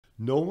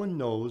No one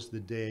knows the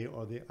day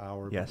or the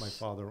hour but my Yes.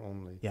 Father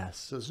only. Yes.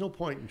 So there's no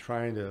point in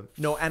trying to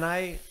No, and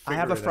I figure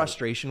have a it out.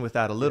 frustration with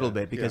that a little Yeah,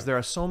 bit, because yeah. there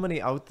are so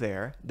many out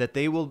there that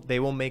they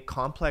will make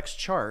complex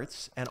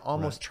charts and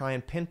almost try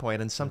and pinpoint,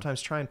 and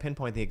sometimes try and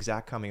pinpoint the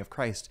exact coming of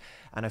Christ.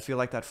 And I feel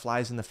like that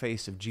flies in the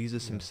face of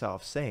Jesus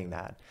himself saying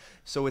that.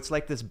 So it's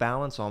like this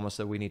balance almost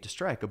that we need to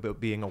strike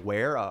about being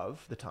aware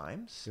of the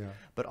times,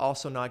 but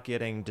also not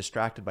getting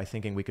distracted by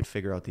thinking we could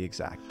figure out the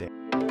exact day.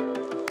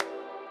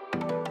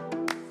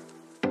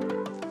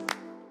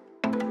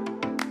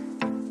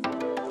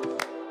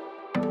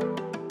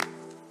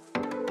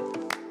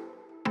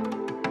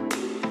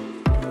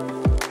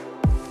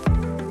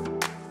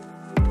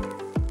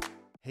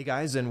 Hey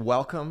guys, and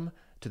welcome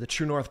to the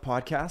True North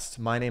podcast.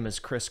 My name is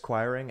Chris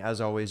Quiring, as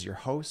always, your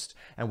host,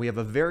 and we have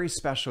a very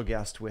special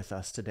guest with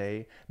us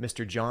today,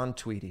 Mr. John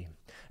Tweedie.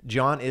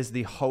 John is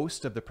the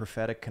host of The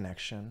Prophetic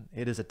Connection.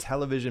 It is a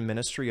television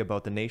ministry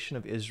about the nation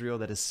of Israel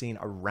that is seen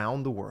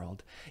around the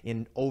world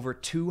in over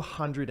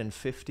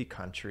 250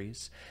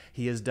 countries.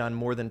 He has done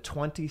more than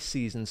 20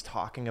 seasons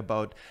talking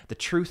about the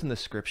truth in the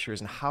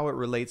scriptures and how it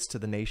relates to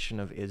the nation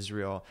of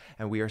Israel.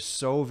 And we are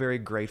so very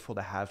grateful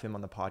to have him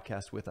on the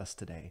podcast with us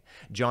today.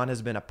 John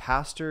has been a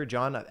pastor.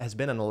 John has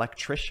been an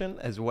electrician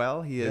as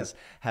well. He has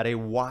had a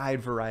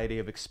wide variety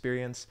of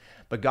experience,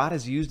 but God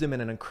has used him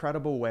in an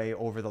incredible way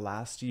over the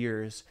last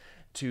years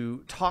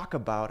to talk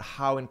about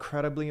how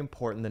incredibly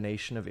important the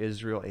nation of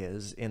Israel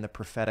is in the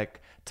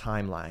prophetic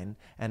timeline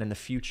and in the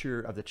future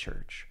of the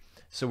church.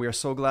 So we are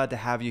so glad to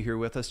have you here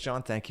with us,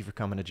 John. Thank you for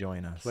coming to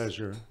join us.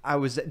 Pleasure. I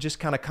was just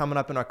kind of coming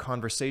up in our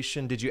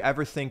conversation. Did you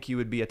ever think you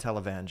would be a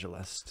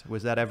televangelist?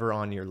 Was that ever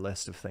on your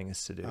list of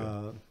things to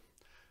do?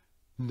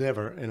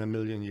 Never in a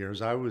million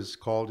years. I was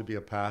called to be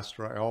a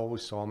pastor. I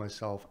always saw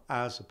myself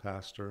as a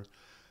pastor.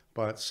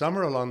 But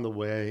somewhere along the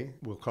way,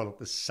 we'll call it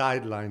the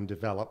sideline,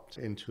 developed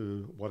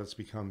into what it's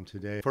become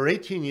today. For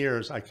 18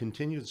 years, I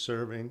continued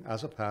serving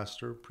as a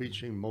pastor,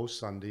 preaching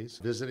most Sundays,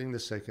 visiting the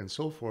sick and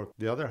so forth.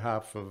 The other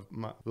half of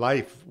my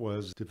life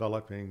was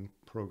developing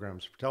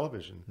programs for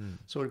television.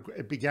 So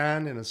it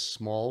began in a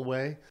small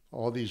way.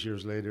 All these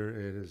years later,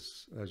 it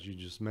is, as you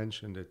just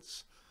mentioned,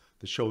 it's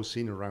the show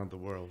seen around the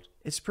world.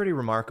 It's pretty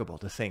remarkable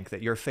to think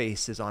that your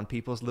face is on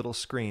people's little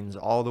screens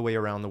all the way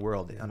around the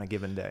world on a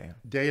given day.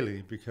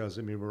 Daily, because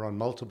I mean, we're on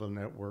multiple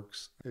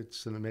networks.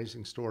 It's an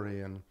amazing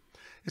story. And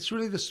it's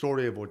really the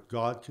story of what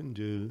God can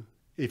do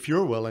if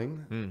you're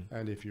willing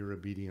and if you're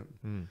obedient.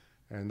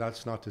 And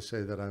that's not to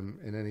say that I'm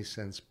in any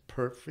sense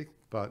perfect,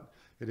 but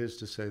it is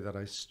to say that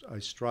I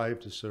strive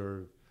to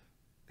serve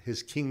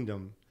his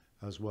kingdom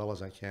as well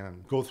as I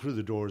can. Go through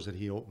the doors that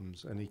he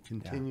opens, and he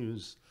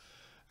continues.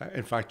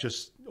 In fact,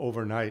 just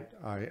overnight,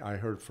 I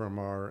heard from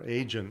our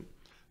agent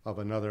of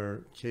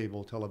another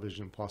cable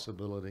television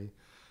possibility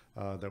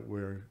that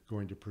we're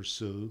going to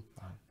pursue.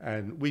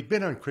 And we've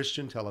been on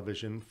Christian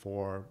television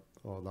for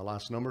the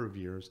last number of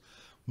years.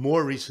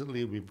 More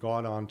recently, we've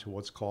gone on to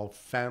what's called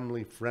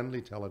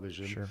family-friendly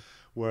television,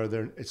 where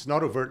it's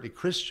not overtly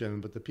Christian,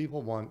 but the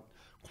people want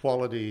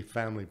quality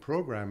family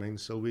programming.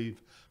 So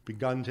we've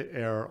begun to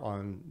air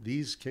on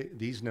these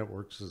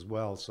networks as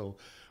well. So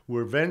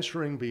we're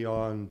venturing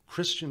beyond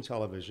Christian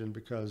television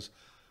because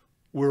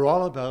we're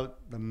all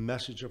about the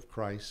message of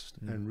Christ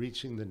and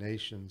reaching the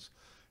nations.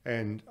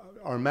 And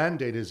our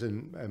mandate is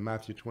in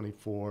Matthew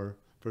 24,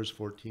 verse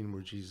 14,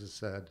 where Jesus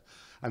said,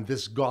 "And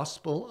this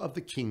gospel of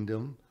the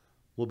kingdom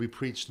will be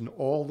preached in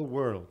all the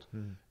world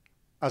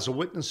as a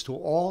witness to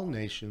all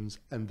nations,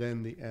 and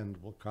then the end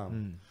will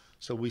come."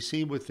 So we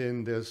see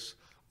within this,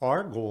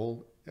 our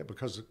goal,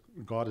 because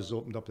God has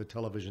opened up the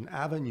television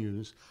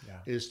avenues,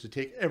 is to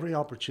take every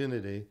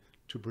opportunity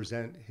to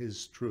present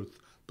his truth.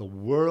 The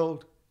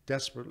world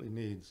desperately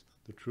needs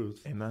the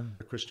truth,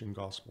 the Christian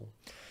gospel.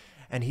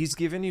 And he's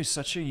given you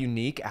such a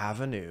unique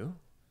avenue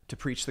to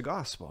preach the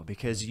gospel,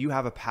 because you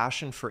have a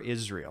passion for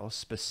Israel,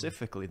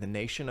 specifically the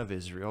nation of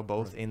Israel,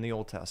 both in the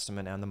Old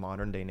Testament and the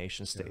modern day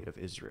nation state of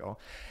Israel.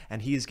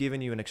 And he's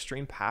given you an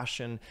extreme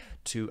passion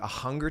to a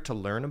hunger to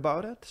learn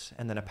about it,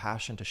 and then a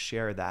passion to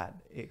share that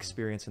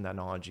experience and that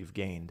knowledge you've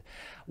gained.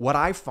 What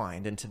I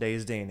find in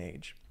today's day and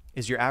age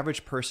is your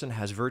average person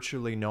has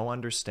virtually no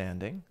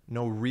understanding,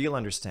 no real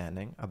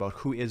understanding about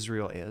who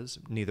Israel is,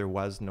 neither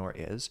was nor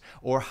is,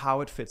 or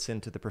how it fits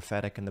into the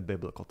prophetic and the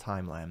biblical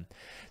timeline.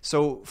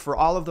 So for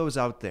all of those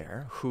out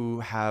there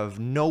who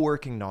have no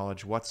working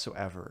knowledge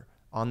whatsoever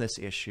on this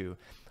issue,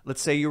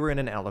 let's say you were in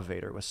an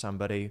elevator with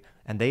somebody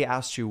and they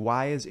asked you,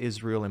 why is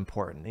Israel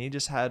important? And you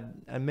just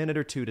had a minute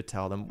or two to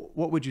tell them.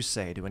 What would you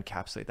say to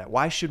encapsulate that?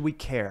 Why should we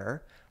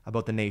care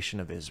about the nation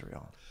of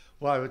Israel?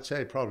 Well, I would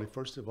say probably,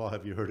 first of all,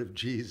 have you heard of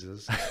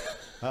Jesus?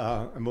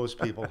 And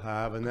most people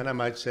have. And then I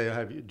might say,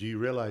 do you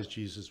realize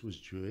Jesus was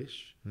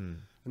Jewish?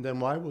 And then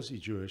why was he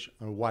Jewish?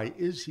 Or why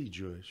is he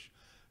Jewish?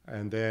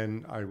 And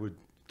then I would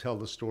tell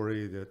the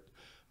story that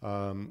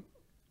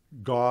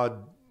there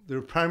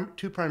are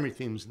two primary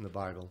themes in the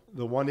Bible.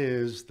 The one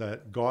is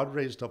that God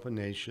raised up a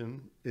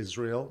nation,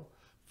 Israel,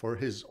 for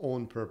his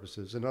own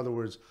purposes. In other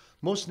words,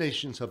 most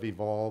nations have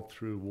evolved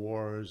through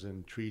wars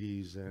and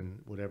treaties and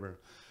whatever.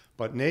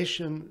 But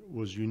nation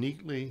was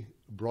uniquely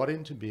brought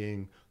into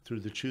being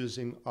through the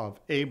choosing of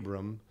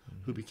Abram,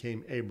 who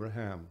became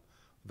Abraham,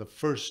 the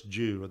first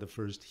Jew or the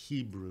first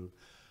Hebrew.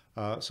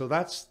 So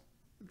that's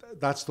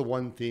the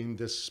one theme,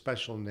 this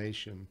special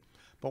nation.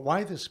 But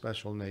why this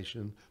special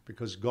nation?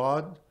 Because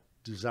God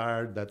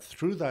desired that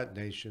through that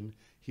nation,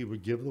 he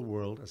would give the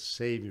world a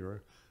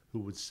savior who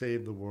would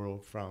save the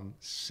world from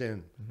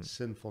sin,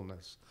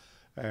 sinfulness.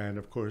 And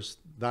of course,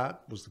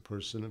 that was the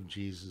person of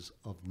Jesus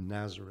of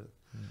Nazareth.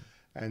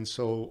 And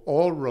so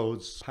all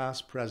roads,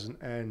 past,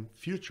 present, and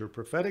future,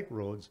 prophetic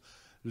roads,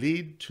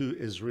 lead to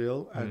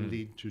Israel and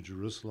lead to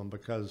Jerusalem,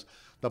 because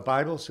the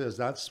Bible says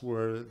that's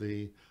where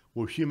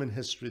human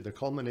history, the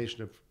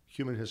culmination of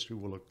human history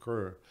will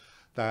occur.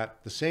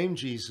 That the same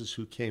Jesus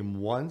who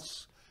came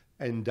once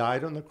and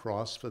died on the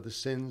cross for the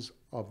sins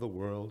of the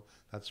world,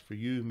 that's for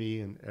you, me,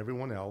 and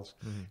everyone else.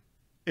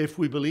 If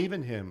we believe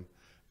in him,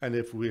 and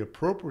if we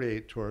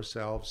appropriate to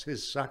ourselves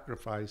his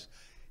sacrifice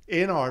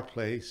in our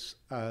place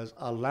as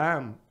a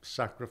lamb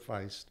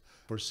sacrificed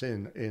for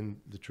sin in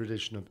the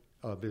tradition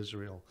of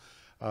Israel.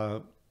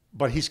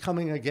 But he's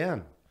coming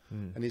again.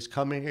 And he's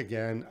coming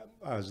again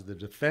as the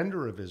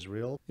defender of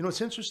Israel. You know,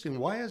 it's interesting.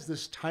 Why is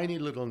this tiny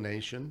little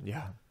nation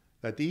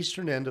at the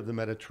eastern end of the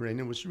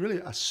Mediterranean, which is really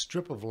a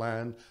strip of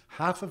land,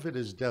 half of it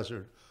is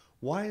desert,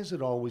 why is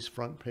it always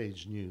front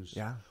page news?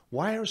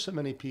 Why are so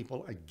many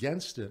people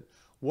against it?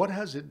 What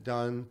has it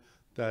done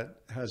that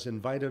has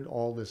invited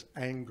all this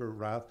anger,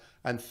 wrath,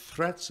 and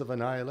threats of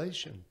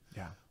annihilation?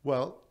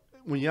 Well,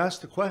 when you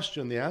ask the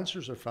question, the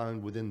answers are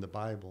found within the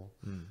Bible,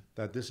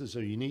 that this is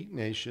a unique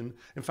nation.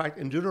 In fact,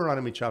 in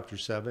Deuteronomy chapter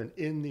 7,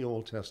 in the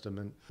Old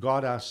Testament,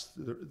 God asked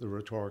the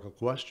rhetorical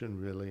question,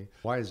 really,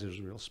 why is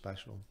Israel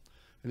special?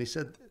 And he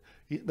said,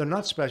 they're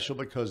not special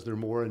because they're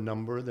more in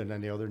number than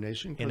any other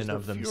nation, in and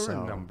of themselves.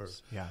 In number.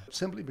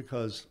 Simply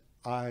because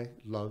I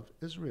love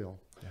Israel.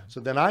 So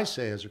then I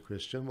say as a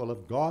Christian, well,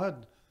 if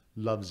God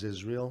loves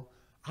Israel,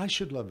 I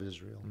should love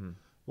Israel.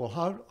 Well,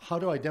 how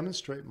do I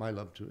demonstrate my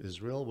love to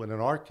Israel? When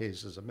in our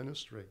case as a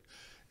ministry,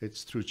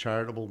 it's through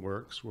charitable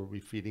works where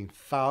we're feeding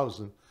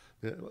thousands,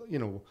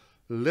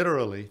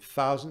 literally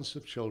thousands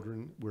of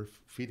children. We're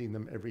feeding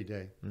them every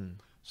day.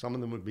 Some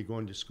of them would be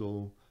going to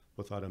school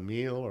without a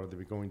meal, or they'd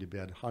be going to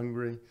bed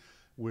hungry.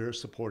 We're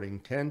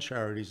supporting 10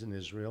 charities in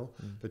Israel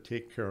that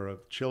take care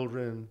of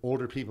children,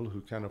 older people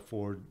who can't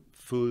afford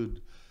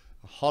food,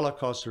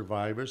 Holocaust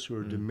survivors who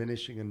are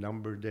diminishing in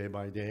number day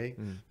by day,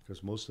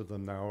 because most of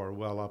them now are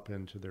well up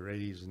into their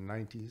 80s and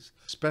 90s.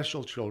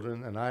 Special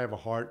children, and I have a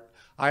heart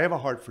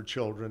for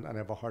children, and I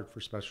have a heart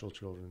for special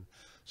children.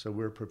 So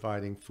we're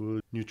providing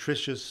food,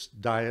 nutritious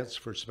diets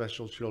for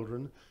special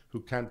children who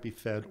can't be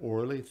fed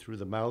orally through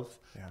the mouth,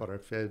 but are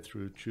fed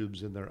through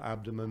tubes in their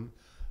abdomen.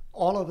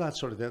 All of that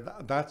sort of thing,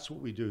 that's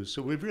what we do.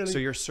 So we've really... So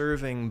you're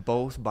serving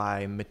both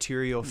by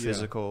material,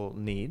 physical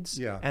needs,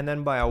 and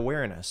then by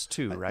awareness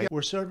too, right?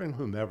 We're serving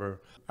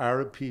whomever.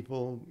 Arab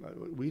people,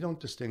 we don't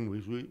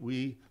distinguish.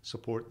 We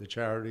support the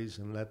charities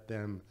and let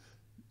them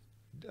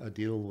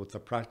deal with the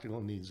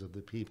practical needs of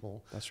the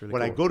people. That's really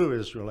When cool. I go to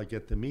Israel, I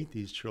get to meet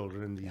these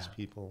children and these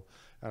people,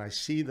 and I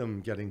see them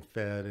getting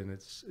fed, and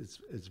it's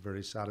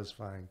very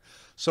satisfying.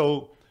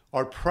 So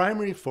our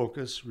primary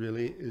focus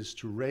really is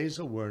to raise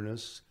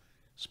awareness,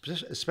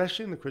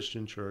 especially in the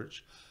Christian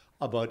church,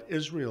 about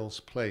Israel's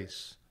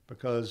place.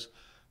 Because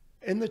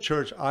in the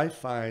church, I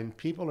find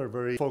people are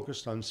very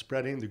focused on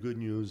spreading the good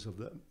news of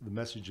the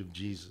message of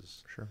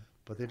Jesus.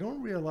 But they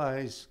don't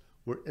realize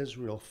where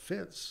Israel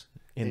fits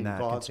in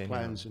God's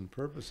plans and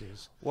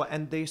purposes. Well,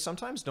 and they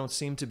sometimes don't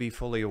seem to be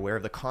fully aware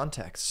of the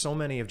context. So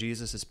many of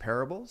Jesus's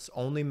parables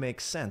only make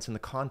sense in the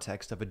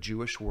context of a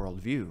Jewish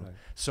worldview.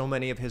 So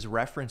many of his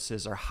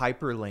references are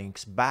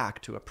hyperlinks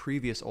back to a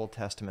previous Old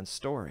Testament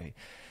story.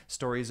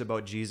 Stories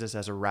about Jesus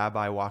as a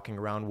rabbi walking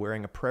around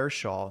wearing a prayer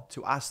shawl.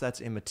 To us, that's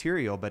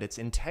immaterial, but it's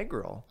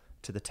integral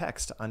to the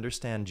text to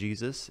understand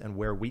Jesus and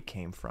where we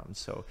came from.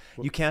 So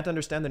you can't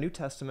understand the New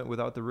Testament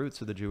without the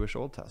roots of the Jewish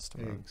Old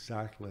Testament.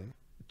 Exactly.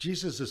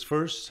 Jesus is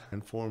first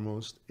and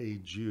foremost a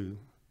Jew,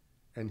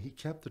 and he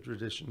kept the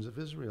traditions of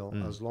Israel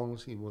as long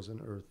as he was on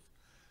earth.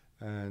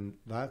 And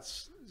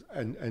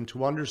and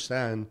to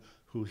understand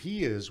who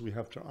he is, we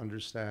have to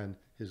understand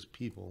his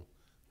people,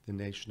 the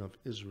nation of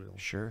Israel.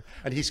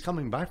 And he's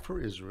coming back for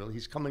Israel.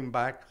 He's coming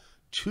back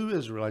to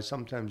Israel. I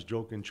sometimes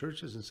joke in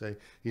churches and say,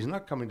 he's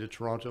not coming to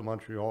Toronto,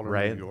 Montreal,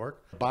 or New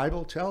York. The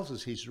Bible tells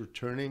us he's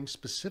returning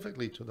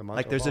specifically to the Mount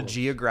of there's Olives. a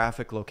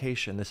geographic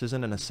location. This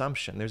isn't an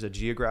assumption. There's a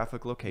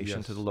geographic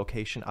location to the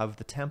location of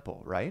the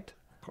temple, right?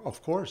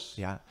 Of course.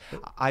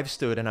 I've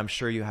stood, and I'm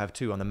sure you have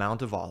too, on the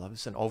Mount of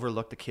Olives and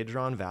overlooked the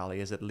Kidron Valley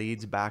as it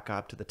leads back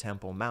up to the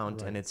Temple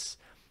Mount. And it's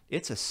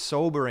a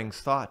sobering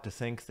thought to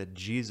think that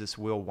Jesus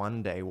will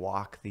one day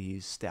walk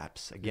these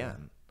steps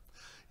again.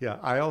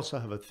 I also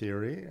have a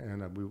theory,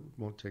 and we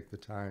won't take the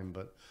time,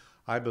 but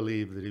I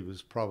believe that he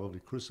was probably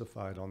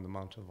crucified on the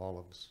Mount of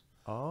Olives.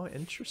 Oh,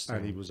 interesting.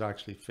 And he was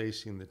actually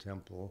facing the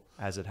temple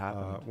as it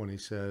happened. when he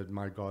said,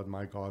 my God,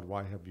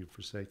 why have you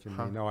forsaken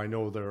me? Now, I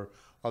know there are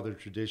other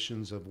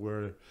traditions of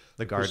where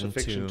The garden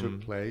crucifixion tomb.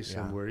 took place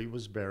and where he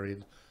was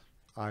buried.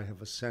 I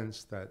have a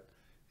sense that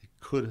it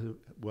could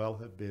well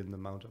have been the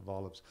Mount of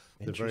Olives,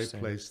 the very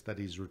place that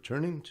he's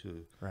returning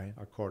to,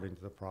 according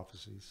to the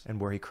prophecies. And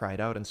where he cried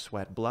out and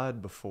sweat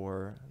blood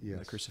before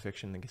the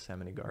crucifixion in the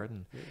Gethsemane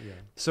garden. Yeah.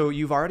 So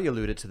you've already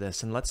alluded to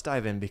this, and let's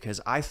dive in, because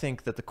I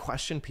think that the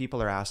question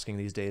people are asking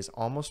these days,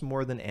 almost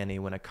more than any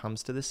when it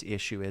comes to this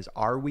issue, is,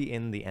 are we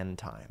in the end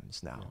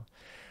times now? Yeah.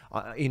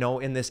 You know,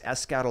 in this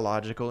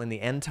eschatological, in the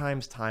end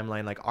times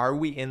timeline, like, are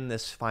we in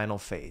this final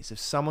phase? If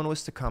someone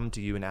was to come to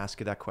you and ask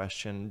you that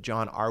question,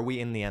 John, are we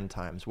in the end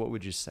times? What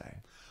would you say?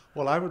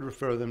 Well, I would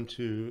refer them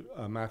to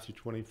Matthew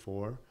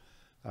 24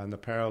 and the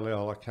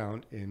parallel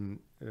account in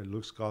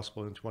Luke's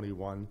Gospel in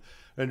 21.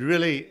 And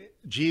really,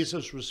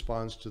 Jesus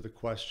responds to the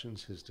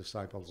questions his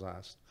disciples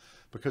asked,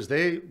 because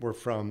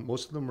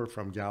most of them were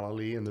from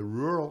Galilee in the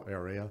rural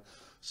area.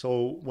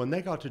 So when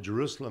they got to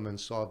Jerusalem and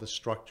saw the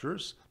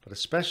structures, but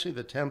especially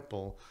the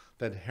temple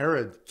that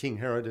King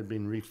Herod had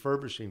been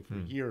refurbishing for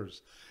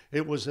years,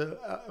 it was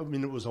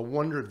a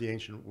wonder of the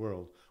ancient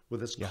world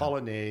with its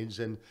colonnades,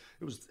 and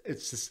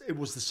it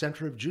was the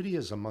center of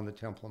Judaism on the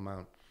Temple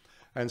Mount.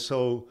 And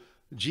so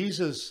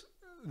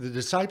the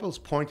disciples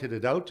pointed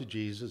it out to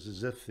Jesus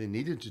as if they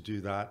needed to do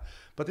that,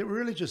 but they were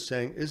really just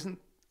saying,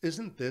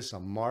 isn't this a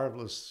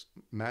marvelous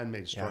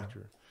man-made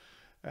structure? Yeah.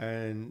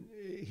 And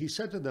he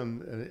said to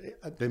them,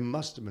 they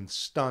must have been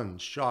stunned,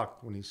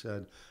 shocked, when he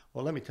said,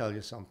 well, let me tell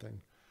you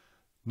something.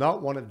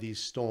 Not one of these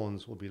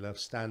stones will be left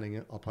standing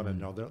upon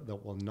another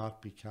that will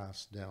not be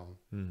cast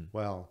down.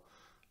 Well,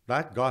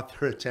 that got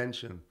their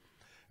attention.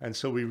 And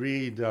so we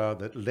read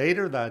that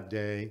later that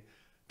day,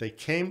 they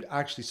came,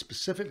 actually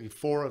specifically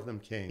 4 of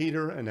them came.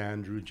 Peter and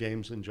Andrew,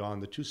 James and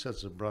John, the 2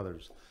 sets of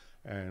brothers.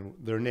 And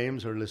their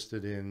names are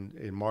listed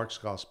in Mark's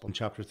Gospel in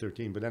chapter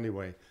 13. But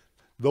anyway,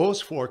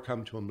 those 4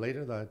 come to him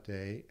later that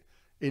day,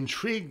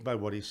 intrigued by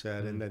what he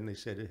said. And then they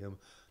say to him,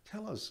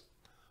 tell us,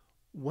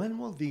 when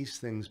will these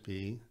things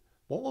be?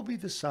 What will be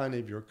the sign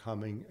of your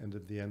coming and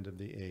of the end of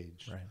the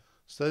age? Right.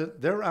 So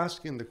they're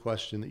asking the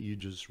question that you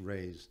just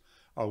raised.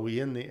 Are we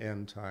in the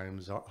end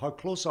times? How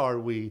close are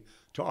we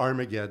to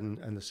Armageddon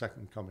and the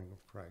second coming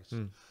of Christ?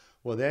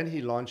 Well, then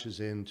he launches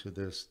into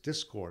this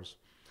discourse.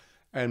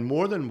 And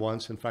more than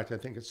once, in fact, I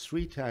think it's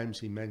 3 times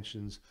he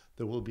mentions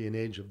there will be an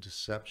age of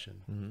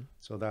deception.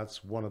 So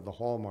that's one of the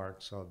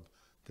hallmarks of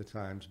the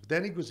times. But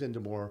then he goes into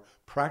more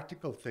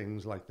practical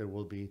things, like there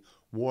will be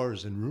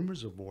wars and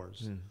rumors of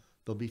wars.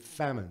 There'll be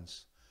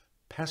famines,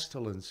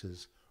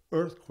 pestilences,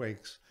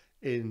 earthquakes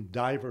in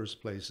diverse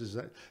places,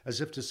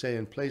 as if to say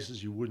in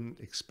places you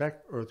wouldn't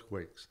expect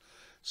earthquakes.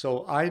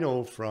 So I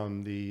know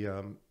from the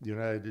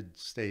United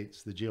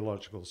States, the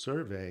Geological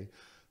Survey,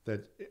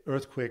 that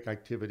earthquake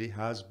activity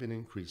has been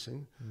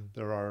increasing.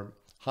 There are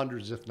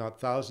hundreds, if not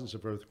thousands,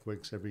 of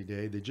earthquakes every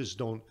day. They just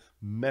don't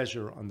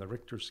measure on the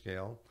Richter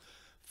scale.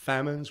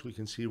 Famines, we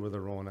can see with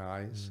our own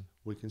eyes.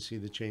 We can see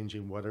the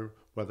changing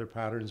weather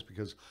patterns,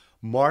 because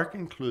Mark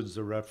includes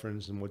the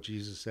reference in what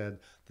Jesus said,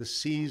 the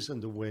seas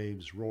and the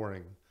waves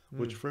roaring,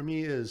 which for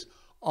me is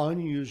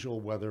unusual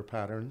weather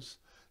patterns.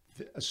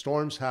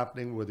 Storms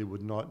happening where they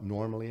would not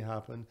normally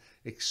happen,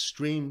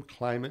 extreme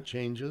climate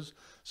changes.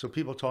 So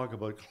people talk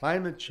about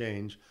climate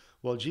change.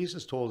 Well,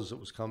 Jesus told us it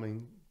was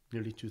coming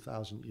nearly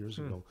 2,000 years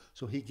ago.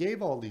 So he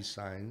gave all these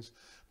signs,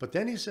 but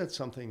then he said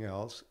something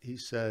else. He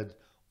said,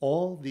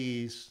 all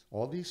these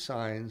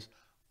signs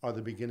are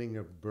the beginning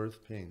of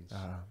birth pains,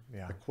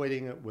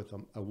 equating it with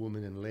a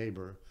woman in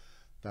labor,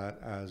 that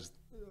as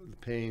the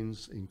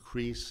pains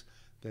increase,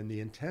 then the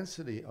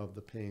intensity of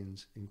the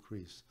pains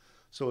increase.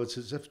 So it's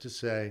as if to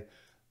say,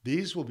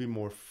 these will be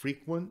more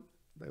frequent,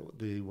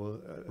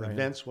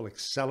 events will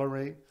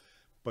accelerate,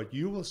 but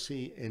you will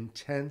see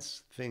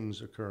intense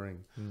things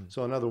occurring.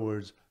 So in other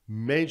words,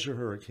 major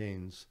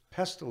hurricanes,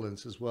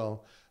 pestilence as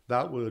well,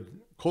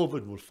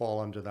 COVID would fall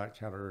under that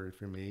category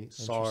for me,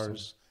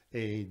 SARS,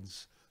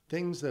 AIDS,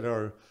 things that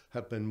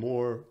have been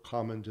more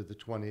common to the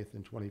 20th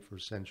and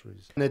 21st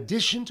centuries. In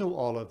addition to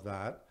all of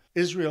that,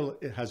 Israel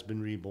has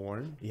been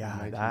reborn in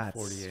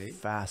 1948. That's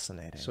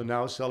fascinating. So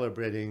now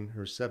celebrating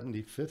her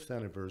 75th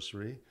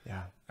anniversary.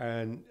 Yeah.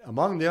 And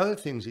among the other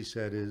things he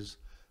said is,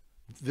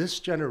 this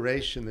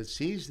generation that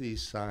sees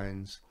these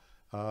signs,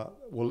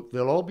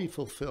 they'll all be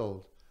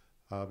fulfilled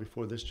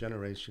before this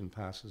generation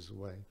passes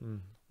away.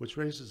 Which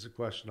raises the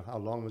question of how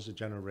long is a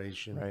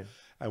generation,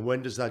 and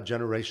when does that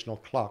generational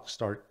clock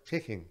start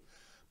ticking?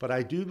 But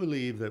I do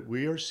believe that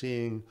we're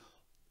seeing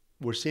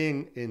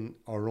in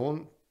our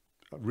own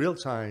real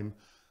time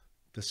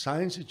the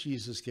signs that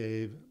Jesus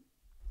gave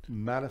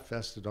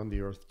manifested on the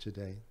earth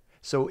today.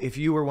 So if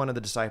you were one of the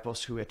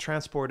disciples who had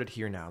transported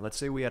here now, let's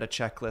say we had a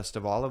checklist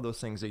of all of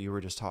those things that you were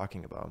just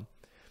talking about,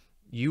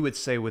 you would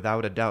say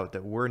without a doubt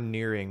that we're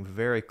nearing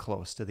very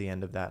close to the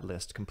end of that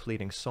list,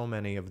 completing so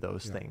many of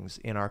those things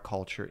in our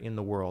culture, in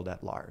the world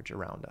at large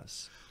around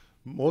us.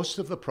 Most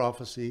of the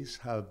prophecies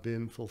have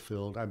been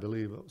fulfilled. I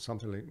believe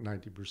something like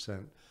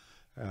 90%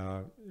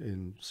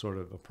 in sort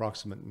of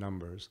approximate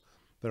numbers.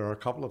 There are a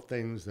couple of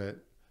things that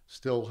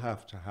still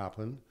have to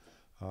happen,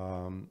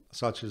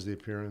 such as the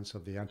appearance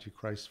of the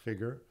Antichrist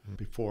figure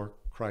before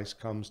Christ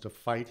comes to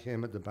fight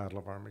him at the Battle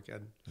of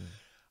Armageddon.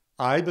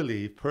 I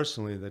believe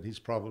personally that he's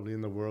probably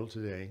in the world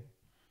today,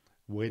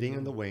 waiting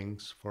in the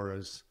wings for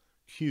his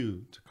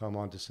cue to come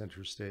onto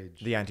center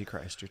stage. The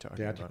Antichrist you're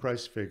talking about. The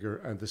Antichrist figure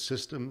and the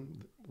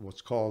system,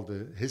 what's called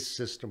his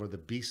system or the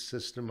beast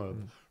system of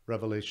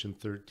Revelation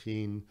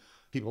 13.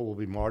 People will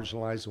be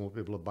marginalized and won't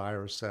be able to buy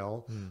or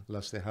sell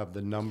unless they have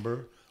the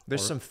number.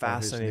 There's some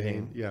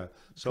fascinating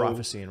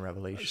prophecy in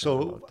Revelation.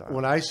 So about that.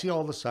 when I see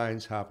all the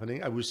signs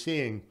happening, I was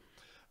seeing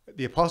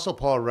the Apostle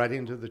Paul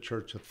writing to the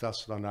church of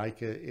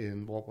Thessalonica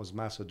in what was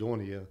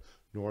Macedonia,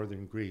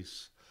 northern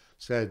Greece,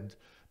 said,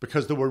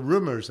 because there were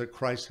rumors that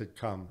Christ had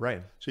come.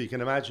 Right. So you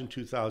can imagine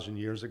 2,000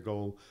 years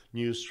ago,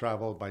 news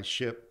traveled by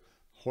ship,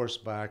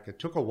 horseback. It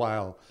took a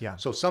while. Yeah.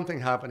 So something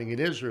happening in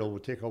Israel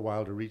would take a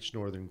while to reach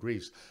northern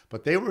Greece.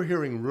 But they were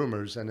hearing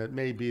rumors, and it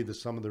may be that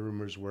some of the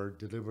rumors were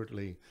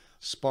deliberately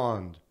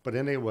spawned. But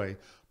anyway,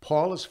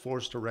 Paul is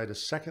forced to write a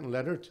second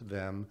letter to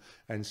them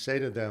and say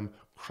to them,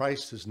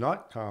 Christ has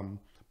not come,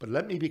 but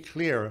let me be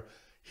clear,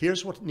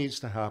 here's what needs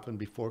to happen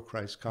before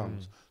Christ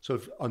comes.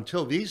 So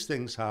until these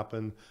things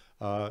happen,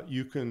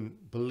 you can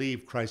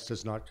believe Christ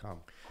has not come.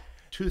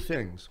 Two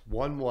things.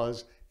 One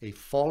was a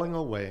falling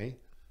away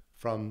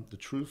from the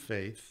true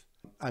faith,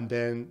 and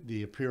then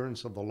the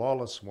appearance of the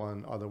lawless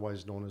one,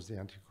 otherwise known as the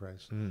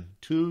Antichrist.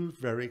 Two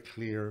very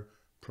clear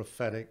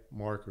prophetic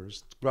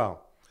markers.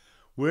 Well,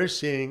 we're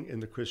seeing in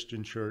the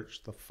Christian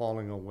church the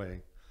falling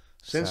away.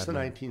 Since the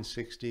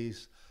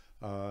 1960s,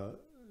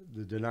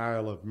 the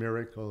denial of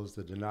miracles,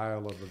 the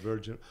denial of the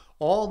Virgin,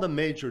 all the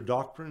major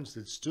doctrines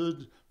that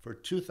stood for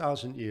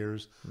 2,000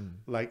 years,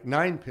 like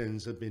 9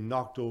 pins, have been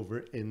knocked over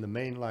in the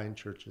mainline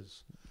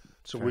churches.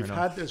 So we've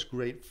had this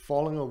great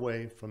falling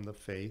away from the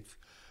faith.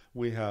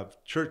 We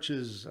have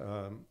churches,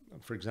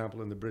 for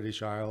example, in the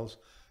British Isles,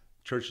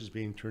 churches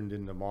being turned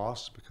into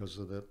mosques because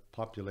of the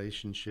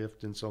population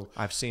shift. And so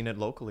I've seen it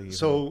locally. Even.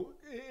 So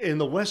in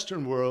the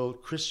Western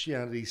world,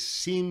 Christianity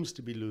seems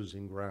to be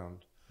losing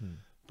ground.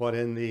 But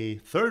in the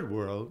third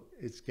world,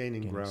 it's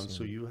gaining ground.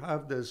 So you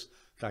have this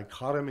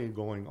dichotomy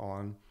going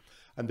on.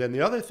 And then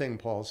the other thing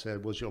Paul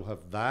said was you'll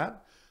have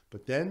that,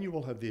 but then you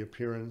will have the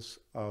appearance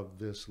of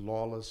this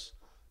lawless,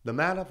 the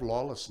man of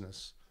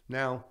lawlessness.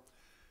 Now,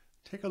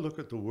 take a look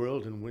at the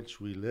world in which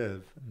we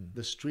live.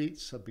 The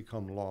streets have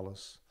become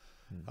lawless.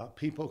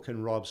 People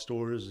can rob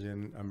stores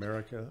in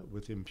America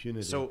with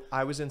impunity. So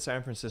I was in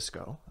San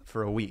Francisco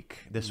for a week.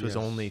 This was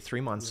only 3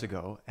 months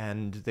ago,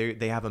 and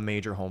they have a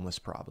major homeless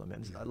problem,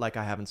 and like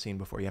I haven't seen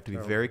before. You have to be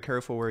very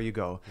careful where you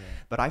go.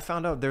 But I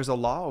found out there's a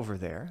law over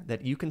there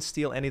that you can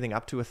steal anything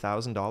up to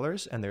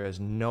 $1,000, and there is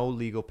no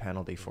legal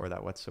penalty for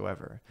that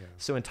whatsoever.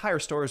 So entire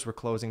stores were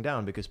closing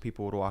down because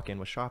people would walk in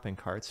with shopping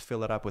carts,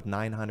 fill it up with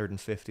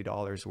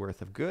 $950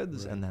 worth of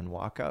goods, and then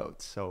walk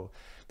out. So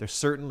there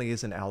certainly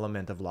is an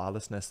element of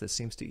lawlessness that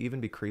seems to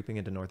even be creeping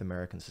into North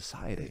American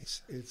society.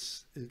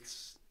 It's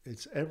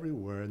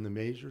everywhere in the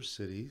major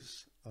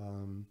cities.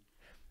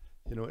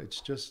 You know, it's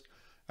just,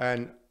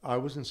 and I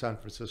was in San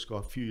Francisco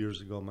a few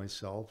years ago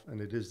myself,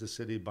 and it is the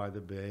city by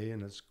the bay,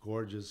 and it's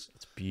gorgeous.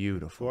 It's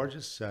beautiful.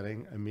 Gorgeous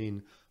setting. I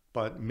mean,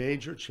 but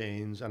major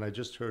chains, and I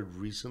just heard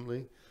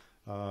recently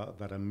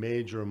that a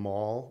major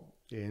mall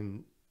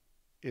in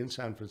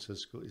San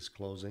Francisco is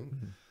closing.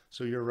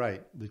 So you're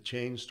right, the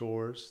chain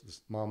stores, the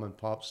mom and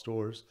pop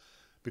stores,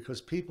 because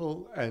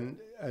people and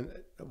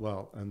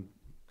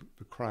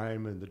the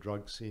crime and the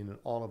drug scene and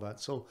all of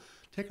that. So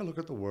take a look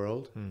at the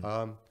world.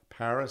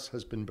 Paris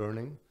has been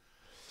burning.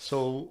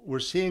 So we're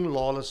seeing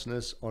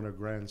lawlessness on a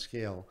grand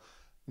scale.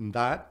 And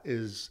that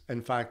is,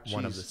 in fact,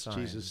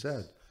 Jesus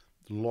said,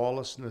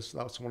 lawlessness,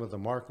 that's one of the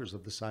markers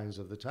of the signs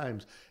of the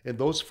times. In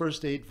those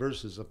first 8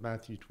 verses of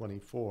Matthew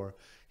 24,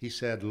 he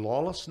said,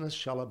 lawlessness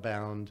shall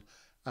abound,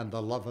 and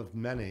the love of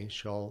many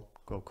shall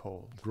grow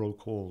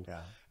cold.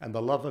 Yeah. And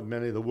the love of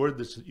many, the word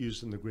that's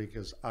used in the Greek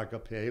is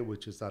agape,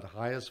 which is that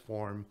highest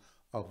form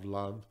of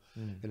love.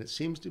 And it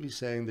seems to be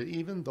saying that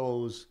even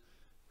those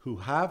who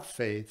have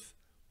faith,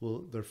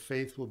 their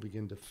faith will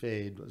begin to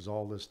fade as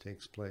all this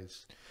takes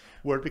place,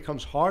 where it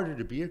becomes harder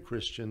to be a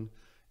Christian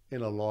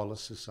in a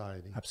lawless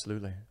society.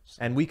 Absolutely.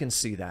 And we can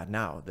see that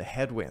now. The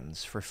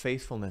headwinds for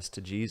faithfulness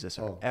to Jesus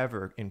are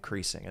ever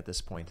increasing at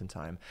this point in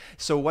time.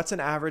 So what's an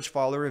average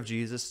follower of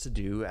Jesus to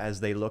do as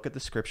they look at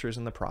the scriptures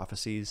and the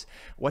prophecies?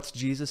 What's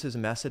Jesus's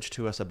message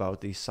to us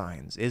about these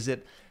signs? Is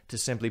it to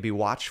simply be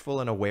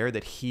watchful and aware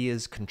that he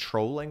is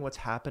controlling what's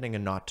happening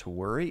and not to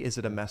worry? Is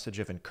it a message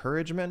of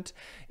encouragement?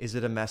 Is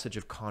it a message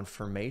of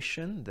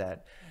confirmation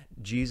that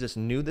Jesus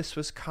knew this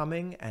was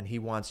coming and he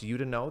wants you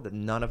to know that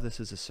none of this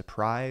is a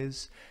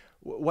surprise?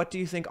 What do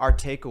you think our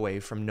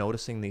takeaway from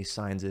noticing these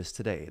signs is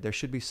today? There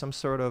should be some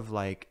sort of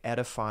like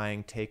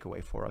edifying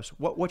takeaway for us.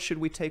 What should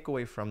we take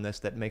away from this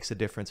that makes a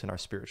difference in our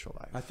spiritual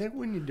life? I think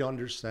we need to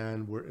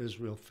understand where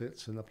Israel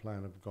fits in the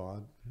plan of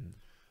God.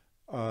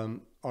 Our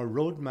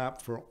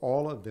roadmap for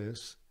all of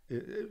this,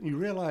 you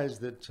realize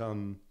that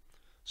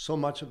so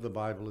much of the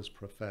Bible is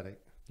prophetic.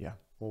 Yeah.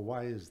 Well,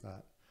 why is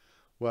that?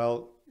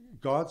 Well,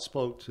 God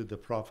spoke to the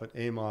prophet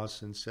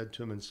Amos and said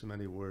to him in so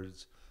many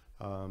words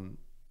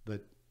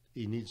that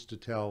he needs to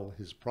tell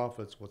his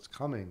prophets what's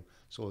coming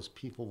so his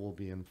people will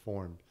be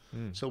informed.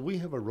 So we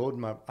have a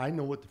roadmap. I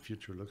know what the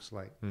future looks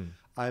like.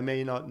 I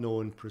may not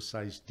know in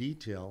precise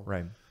detail,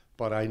 Right.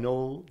 but I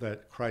know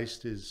that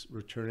Christ is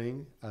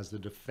returning as the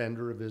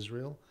defender of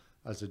Israel,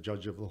 as the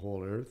judge of the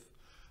whole earth.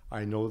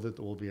 I know that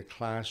there will be a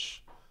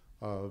clash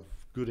of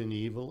good and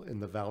evil in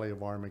the Valley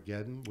of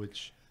Armageddon,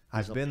 which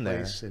is I've been there.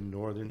 place in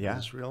northern Yeah.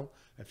 Israel.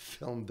 I've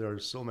filmed there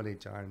so many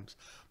times.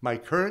 My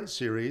current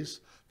series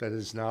that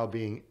is now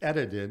being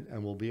edited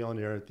and will be on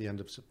air at the end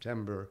of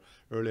September,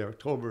 early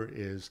October,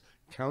 is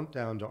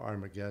Countdown to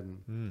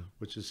Armageddon,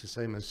 which is the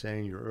same as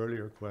saying your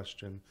earlier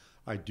question.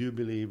 I do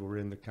believe we're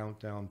in the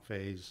countdown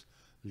phase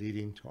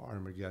leading to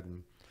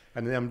Armageddon.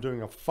 And then I'm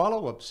doing a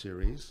follow-up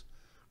series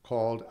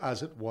called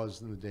As It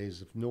Was in the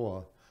Days of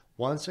Noah,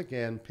 once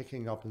again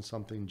picking up on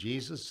something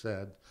Jesus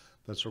said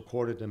that's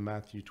recorded in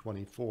Matthew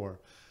 24.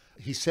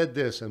 He said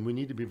this, and we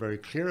need to be very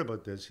clear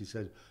about this. He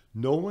said,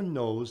 no one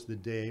knows the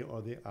day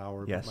or the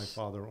hour Yes. but my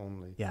Father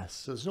only. Yes.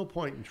 So there's no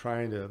point in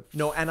trying to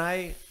No, and I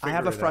have figure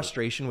a it out.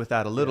 frustration with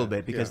that a little Yeah,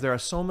 bit because yeah. there are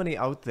so many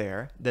out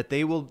there that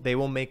they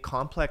will make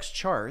complex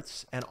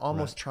charts and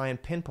almost try and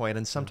pinpoint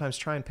and sometimes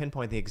try and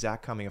pinpoint the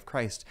exact coming of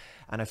Christ.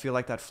 And I feel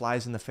like that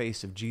flies in the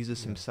face of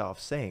Jesus himself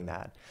saying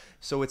that.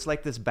 So it's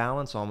like this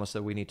balance almost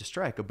that we need to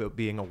strike about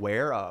being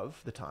aware of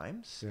the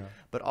times, Yeah.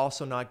 but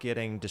also not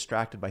getting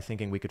distracted by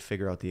thinking we could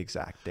figure out the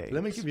exact date.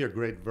 Let me give you a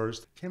great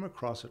verse. I came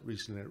across it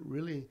recently. It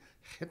really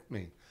hit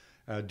me.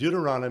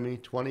 Deuteronomy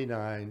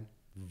 29,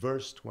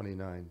 verse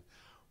 29,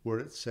 where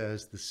it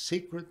says, the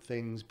secret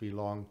things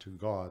belong to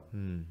God,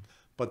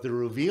 but the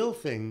revealed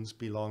things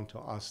belong to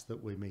us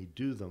that we may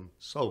do them.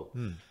 So,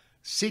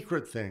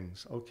 secret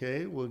things,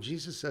 okay? Well,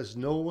 Jesus says,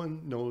 no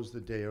one knows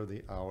the day or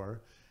the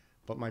hour,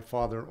 but my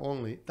Father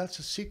only. That's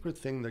a secret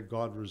thing that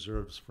God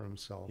reserves for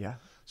himself. Yeah.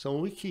 So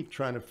when we keep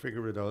trying to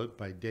figure it out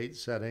by date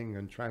setting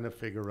and trying to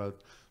figure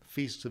out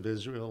feasts of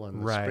Israel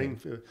and the Right.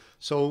 spring,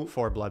 so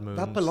 4 blood moons.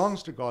 that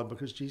belongs to God,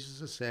 because Jesus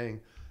is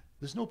saying,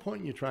 there's no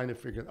point in you trying to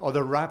figure, or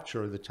the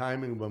rapture, the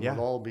timing when Yeah.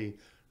 we'll all be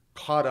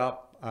caught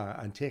up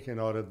and taken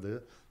out of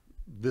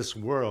this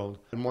world.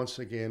 And once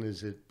again,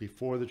 is it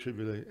before the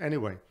tribulation?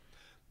 Anyway,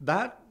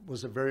 that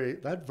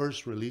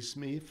verse released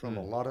me from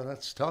a lot of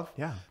that stuff.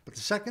 Yeah. But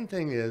the second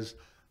thing is,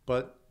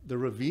 but the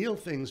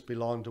revealed things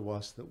belong to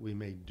us that we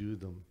may do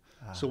them.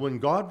 So when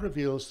God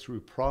reveals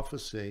through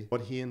prophecy what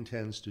he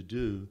intends to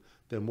do,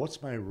 then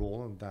what's my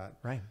role in that?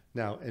 Right.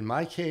 Now, in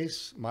my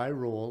case, my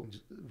role,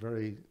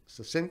 very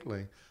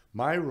succinctly,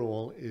 my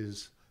role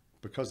is,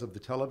 because of the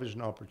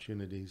television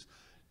opportunities,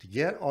 to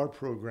get our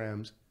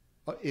programs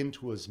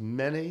into as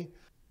many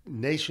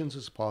nations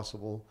as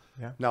possible.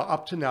 Yeah. Now,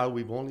 up to now,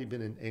 we've only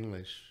been in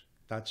English.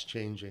 That's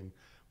changing.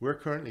 We're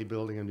currently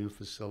building a new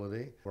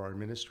facility where our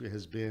ministry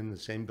has been in the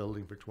same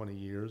building for 20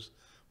 years.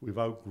 We've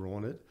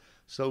outgrown it.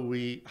 So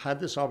we had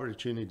this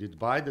opportunity to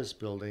buy this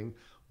building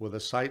with a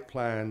site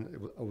plan.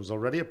 It was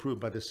already approved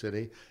by the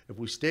city. If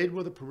we stayed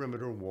with the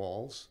perimeter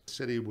walls, the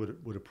city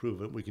would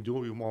approve it. We can do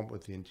what we want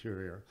with the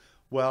interior.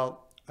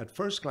 Well, at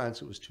first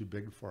glance, it was too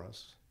big for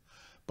us.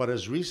 But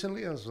as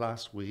recently as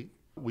last week,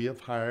 we have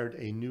hired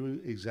a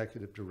new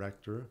executive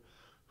director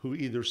who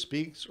either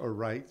speaks or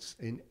writes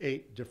in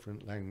 8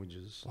 different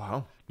languages.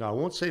 Wow. Now, I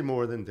won't say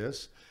more than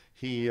this.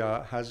 He's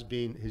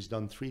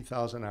done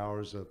 3,000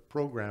 hours of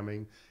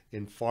programming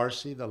in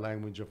Farsi, the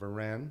language of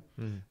Iran,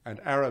 and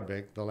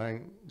Arabic,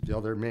 the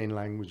other main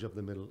language of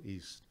the Middle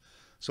East.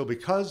 So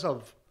because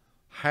of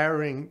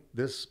hiring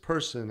this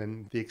person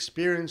and the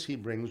experience he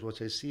brings,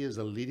 which I see as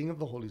the leading of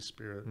the Holy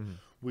Spirit,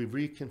 we've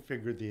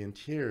reconfigured the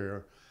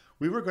interior.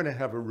 We were going to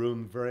have a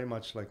room very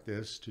much like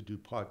this to do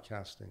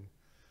podcasting.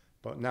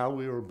 But now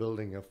we are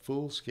building a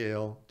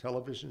full-scale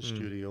television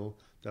studio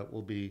that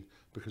will be,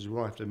 because we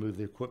won't have to move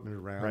the equipment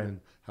around and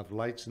have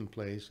lights in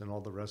place and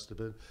all the rest of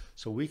it.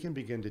 So we can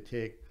begin to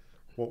take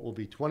what will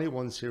be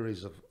 21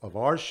 series of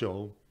our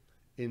show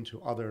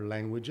into other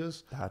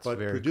languages, but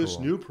very produce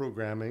cool. new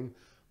programming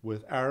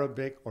with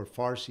Arabic or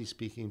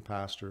Farsi-speaking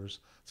pastors.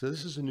 So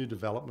this is a new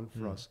development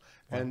for us.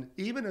 Wow. And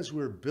even as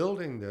we're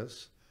building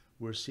this,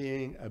 we're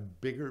seeing a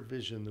bigger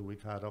vision than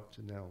we've had up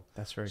to now.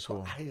 That's very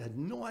cool. I had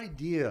no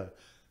idea,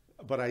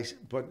 but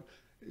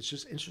it's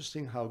just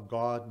interesting how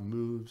God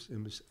moves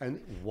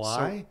and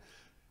why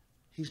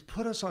he's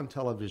put us on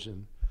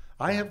television.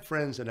 I have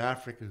friends in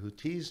Africa who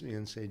tease me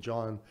and say,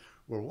 John,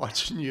 we're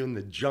watching you in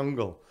the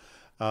jungle.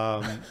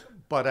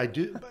 But I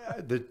do,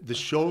 the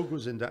show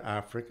goes into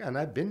Africa, and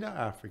I've been to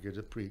Africa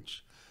to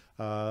preach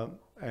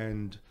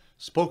and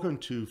spoken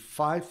to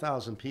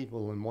 5,000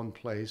 people in one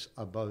place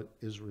about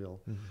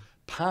Israel.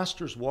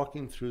 pastors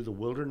walking through the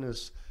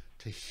wilderness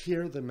to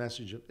hear the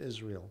message of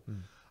Israel.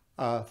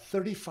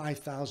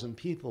 35,000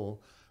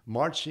 people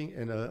marching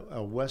in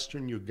a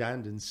western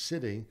Ugandan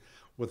city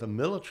with a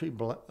military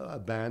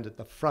band at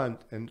the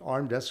front and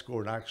armed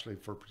escort actually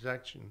for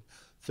protection.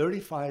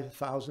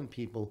 35,000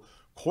 people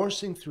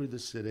coursing through the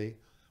city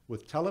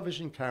with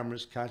television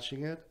cameras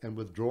catching it and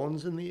with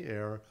drones in the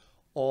air,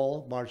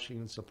 all marching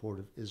in support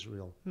of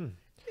Israel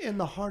in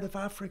the heart of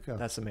Africa.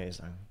 That's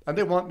amazing. And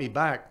they want me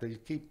back.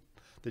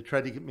 They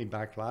tried to get me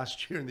back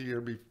last year and the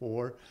year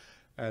before.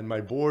 And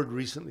my board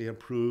recently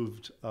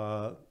approved,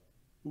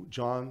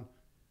 John,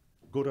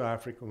 go to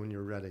Africa when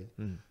you're ready.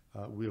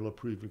 We'll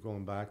approve you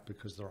going back,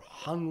 because they're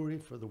hungry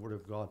for the Word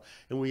of God.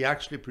 And we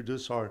actually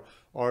produce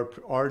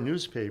our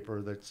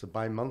newspaper that's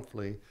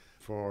bi-monthly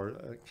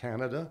for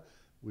Canada.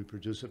 We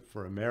produce it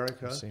for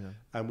America.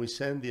 And we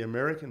send the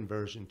American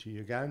version to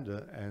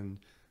Uganda, and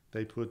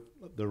they put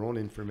their own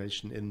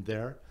information in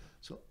there.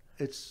 So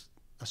it's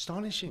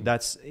astonishing.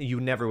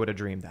 You never would have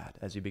dreamed that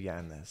as you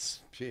began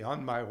this. Gee,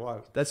 on my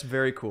what? That's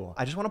very cool.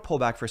 I just want to pull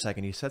back for a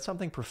second. You said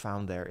something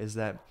profound there, is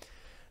that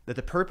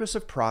the purpose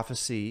of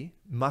prophecy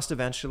must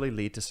eventually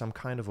lead to some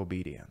kind of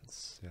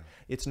obedience. Yeah.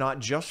 It's not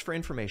just for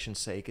information's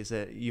sake. Is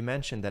that you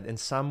mentioned that in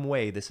some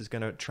way this is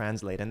going to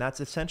translate, and that's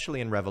essentially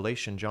in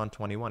Revelation, John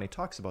 21, he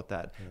talks about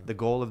that. Yeah. The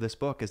goal of this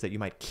book is that you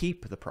might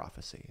keep the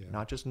prophecy,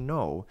 not just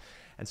know.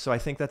 And so I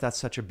think that that's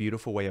such a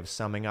beautiful way of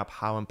summing up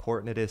how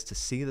important it is to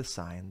see the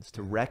signs,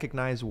 to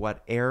recognize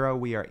what era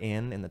we are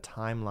in the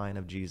timeline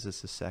of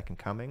Jesus' second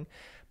coming,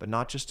 but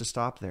not just to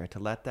stop there, to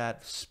let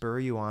that spur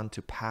you on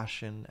to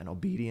passion and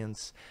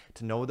obedience,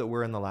 to know that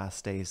we're in the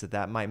last days,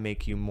 that might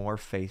make you more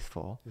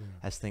faithful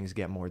as things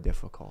get more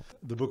difficult.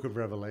 The book of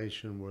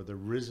Revelation, where the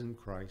risen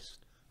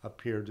Christ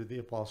appeared to the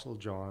Apostle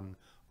John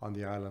on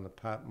the island of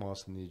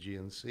Patmos in the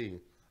Aegean Sea.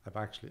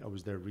 I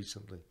was there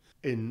recently.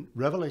 In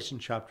Revelation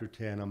chapter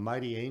 10, a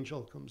mighty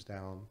angel comes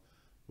down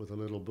with a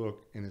little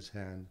book in his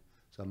hand.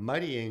 It's a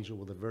mighty angel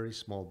with a very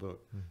small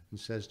book and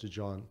says to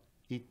John,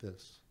 eat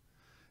this.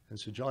 And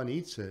so John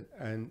eats it,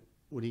 and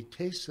when he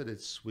tastes it,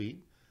 it's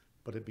sweet,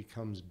 but it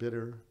becomes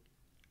bitter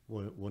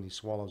when he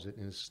swallows it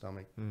in his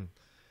stomach. And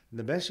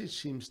the message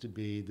seems to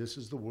be, this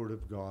is the word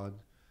of God.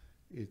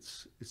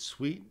 It's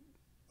sweet,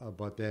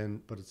 but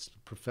it's the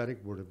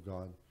prophetic word of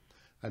God.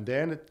 And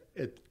then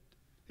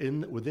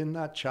within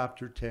that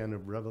chapter 10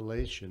 of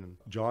Revelation,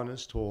 John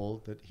is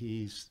told that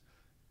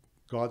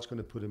God's going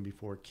to put him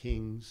before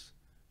kings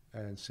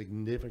and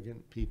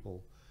significant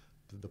people,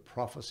 that the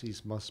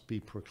prophecies must be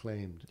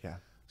proclaimed. Yeah.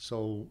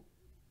 So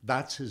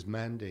that's his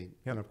mandate.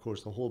 And of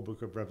course, the whole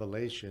book of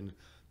Revelation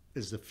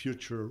is the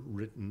future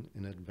written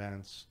in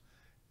advance.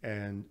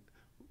 And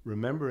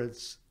remember,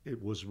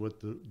 it was what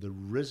the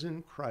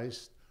risen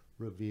Christ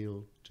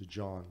revealed to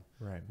John.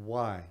 Right.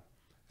 Why?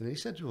 And he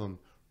said to him,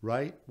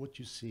 write what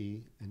you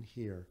see and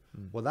hear.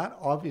 Well, that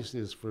obviously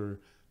is for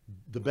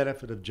the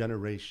benefit of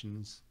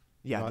generations.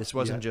 Yeah, this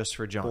wasn't just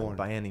for John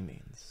by any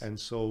means. And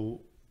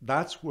so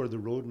that's where the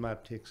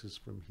roadmap takes us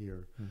from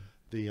here.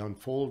 The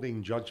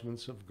unfolding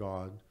judgments of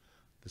God,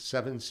 the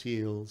 7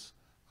 seals,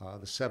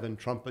 the 7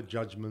 trumpet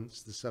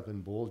judgments, the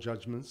 7 bowl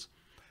judgments.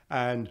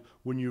 And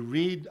when you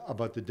read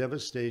about the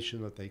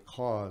devastation that they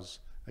cause,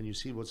 and you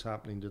see what's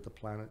happening to the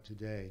planet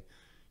today,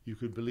 you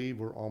could believe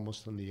we're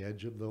almost on the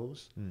edge of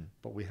those,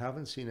 but we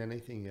haven't seen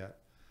anything yet,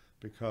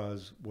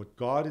 because what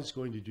God is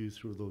going to do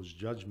through those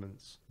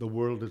judgments, the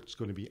world is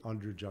going to be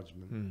under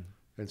judgment.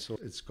 And so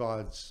it's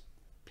God's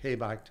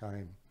payback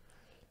time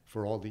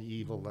for all the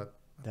evil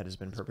that has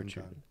been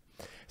perpetrated.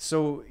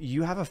 So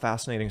you have a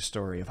fascinating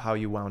story of how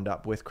you wound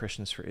up with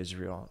Christians for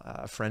Israel.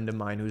 A friend of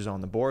mine who's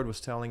on the board was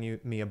telling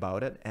me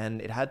about it,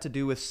 and it had to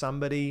do with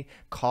somebody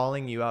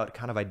calling you out,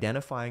 kind of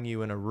identifying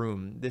you in a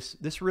room.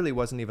 This really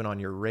wasn't even on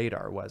your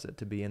radar, was it,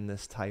 to be in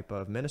this type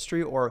of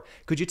ministry? Or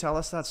could you tell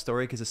us that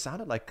story? Because it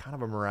sounded like kind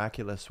of a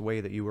miraculous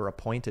way that you were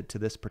appointed to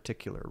this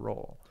particular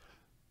role.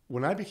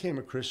 When I became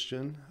a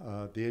Christian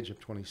at the age of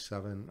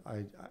 27,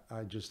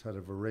 I just had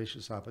a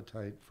voracious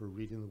appetite for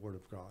reading the Word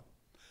of God.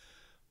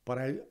 But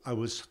I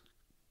was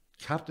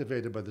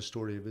captivated by the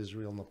story of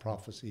Israel and the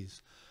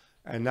prophecies.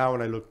 And now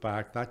when I look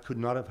back, that could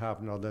not have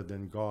happened other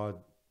than God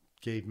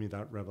gave me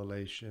that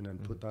revelation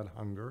and put that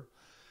hunger.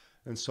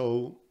 And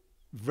so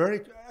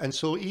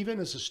even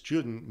as a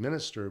student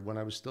minister, when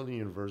I was still in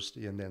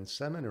university and then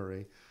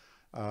seminary,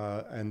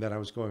 and then I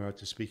was going out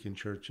to speak in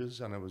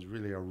churches, and I was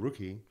really a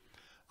rookie,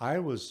 I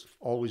was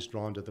always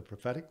drawn to the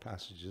prophetic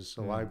passages.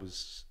 So I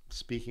was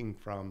speaking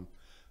from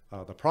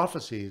the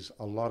prophecies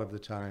a lot of the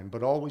time,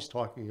 but always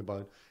talking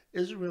about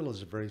Israel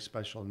is a very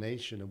special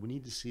nation, and we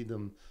need to see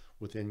them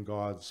within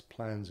God's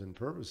plans and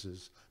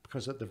purposes,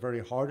 because at the very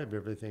heart of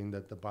everything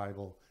that the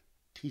Bible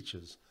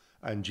teaches,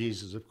 and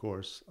Jesus, of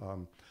course.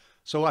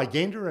 So I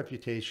gained a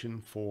reputation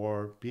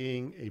for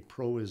being a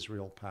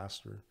pro-Israel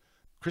pastor.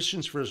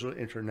 Christians for Israel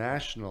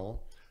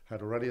International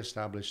had already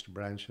established a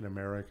branch in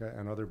America,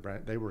 and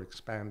they were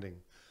expanding.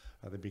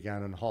 They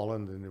began in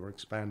Holland and they were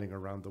expanding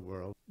around the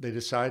world. They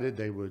decided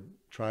they would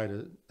try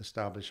to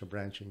establish a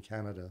branch in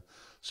Canada.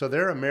 So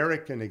their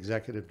American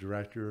executive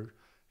director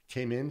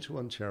came into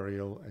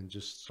Ontario and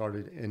just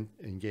started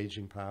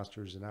engaging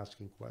pastors and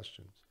asking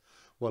questions.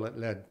 Well,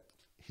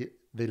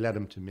 they led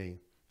him to me.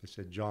 They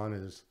said, John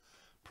is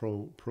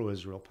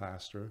pro-Israel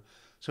pastor.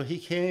 So he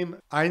came.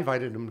 I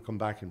invited him to come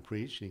back and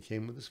preach, and he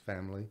came with his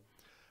family.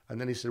 And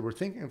then he said, we're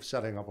thinking of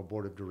setting up a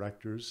board of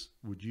directors.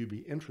 Would you be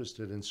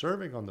interested in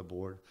serving on the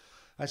board?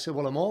 I said,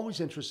 well, I'm always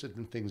interested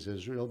in things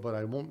Israel, but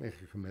I won't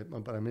make a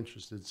commitment, but I'm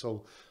interested.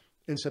 So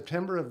in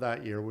September of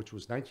that year, which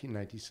was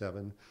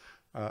 1997,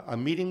 a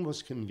meeting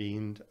was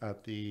convened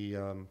at the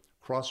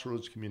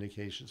Crossroads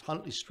Communications,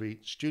 Huntley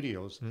Street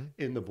Studios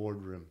in the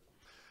boardroom.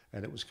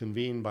 And it was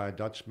convened by a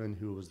Dutchman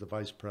who was the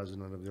vice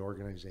president of the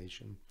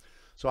organization.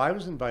 So I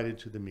was invited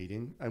to the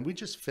meeting, and we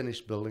just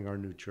finished building our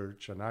new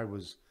church, and I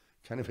was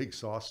kind of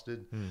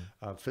exhausted,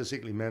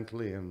 physically,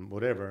 mentally, and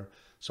whatever.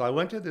 So I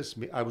went to this,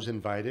 I was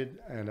invited,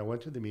 and I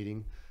went to the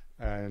meeting,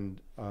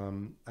 and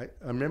I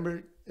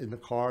remember in the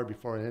car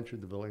before I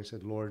entered the building, I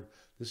said, Lord,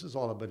 this is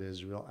all about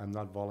Israel. I'm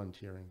not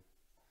volunteering.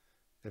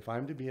 If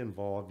I'm to be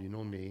involved, you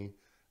know me,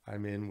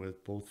 I'm in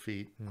with both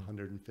feet,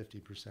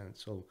 150%.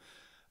 So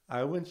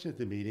I went to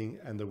the meeting,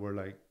 and there were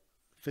like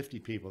 50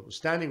 people. It was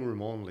standing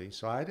room only.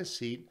 So I had a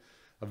seat,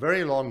 a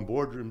very long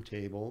boardroom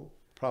table,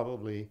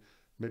 probably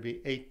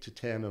maybe 8 to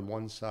 10 on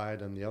one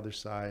side, on the other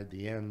side,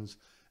 the ends,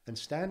 and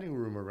standing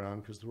room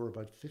around because there were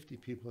about 50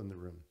 people in the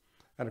room.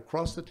 And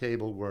across the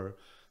table were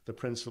the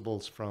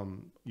principals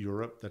from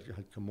Europe that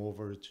had come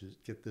over to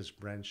get this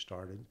branch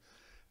started.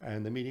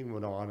 And the meeting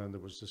went on, and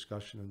there was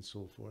discussion and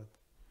so forth.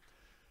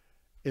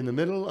 In the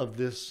middle of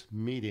this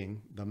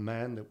meeting, the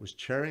man that was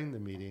chairing the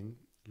meeting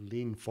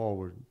leaned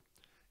forward.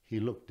 He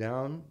looked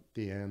down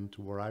the end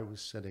to where I was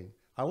sitting.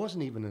 I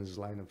wasn't even in his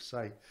line of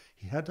sight.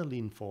 He had to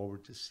lean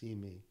forward to see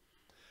me.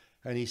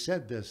 And he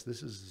said this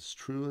is as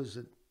true as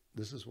it,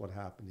 this is what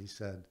happened. He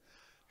said,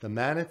 the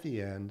man at the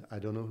end, I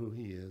don't know who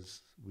he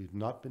is. We've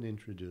not been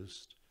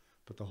introduced,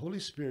 but the Holy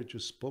Spirit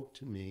just spoke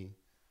to me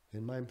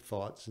in my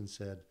thoughts and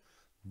said,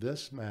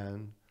 this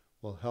man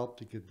will help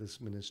to get this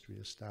ministry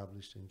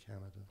established in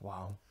Canada.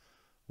 Wow.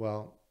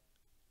 Well,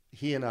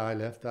 he and I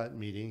left that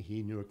meeting.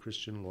 He knew a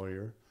Christian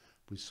lawyer.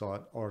 We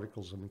sought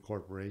articles of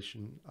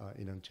incorporation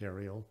in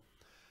Ontario.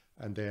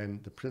 And then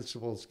the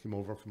principals came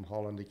over from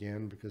Holland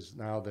again because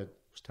now that it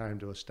was time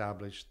to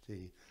establish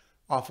the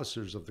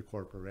officers of the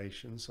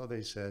corporation. So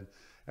they said,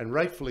 and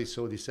rightfully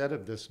so, they said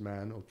of this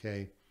man,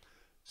 okay,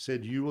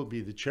 Sid, you will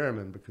be the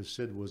chairman, because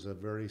Sid was a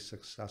very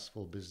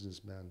successful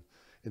businessman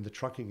in the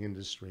trucking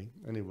industry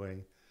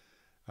anyway.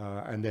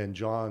 And then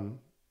John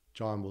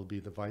will be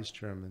the vice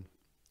chairman.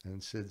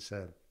 And Sid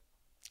said,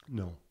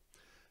 no.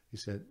 He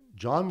said,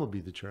 John will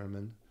be the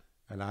chairman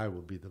and I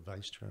will be the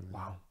vice chairman.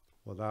 Wow.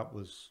 Well, that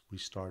was, we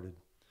started,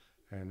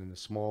 and in a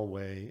small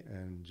way,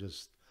 and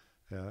just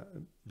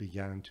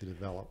began to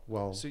develop.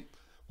 Well,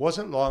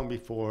 wasn't long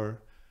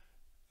before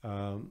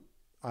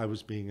I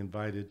was being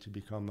invited to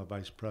become a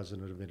vice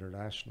president of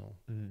international,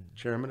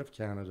 chairman of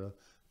Canada,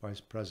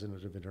 vice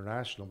president of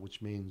international,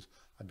 which means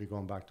I'd be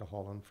going back to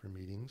Holland for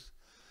meetings.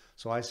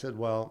 So I said,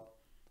 well,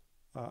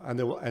 and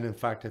in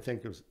fact, I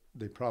think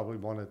they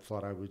probably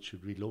thought I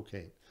should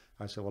relocate.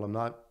 I said, well, I'm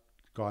not.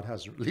 God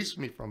has released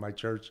me from my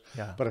church,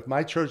 but if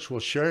my church will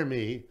share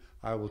me,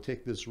 I will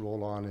take this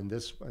role on in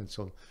this. And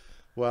so,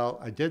 well,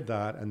 I did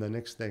that. And the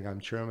next thing, I'm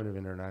chairman of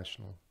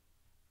international.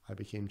 I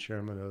became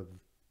chairman of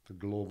the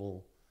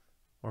global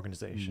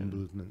organization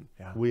movement.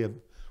 Yeah.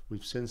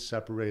 We've since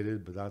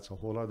separated, but that's a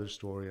whole other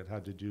story. It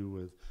had to do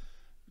with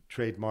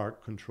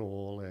trademark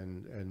control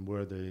and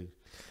where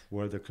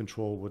the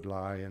control would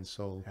lie. And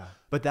so,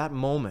 but that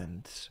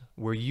moment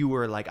where you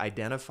were like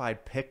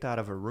identified, picked out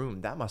of a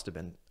room, that must have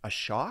been a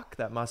shock.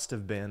 That must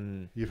have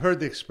been, you've heard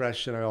the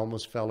expression, I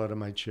almost fell out of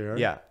my chair.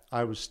 Yeah.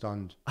 I was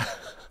stunned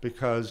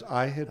because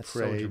I had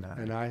prayed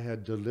and I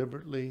had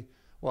deliberately,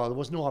 well, there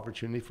was no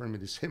opportunity for me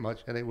to say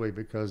much anyway,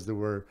 because there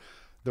were,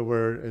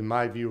 in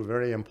my view,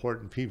 very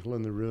important people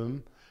in the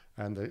room,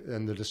 and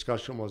the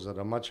discussion was at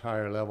a much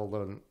higher level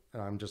than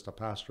I'm just a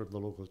pastor of the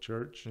local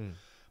church.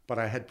 But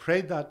I had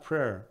prayed that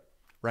prayer.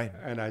 Right.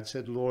 And I'd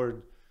said,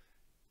 Lord,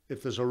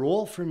 if there's a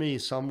role for me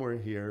somewhere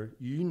here,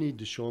 you need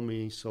to show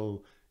me,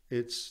 so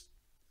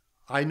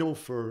I know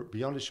for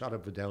beyond a shadow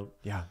of a doubt.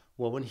 Yeah.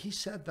 Well, when he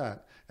said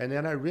that, and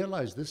then I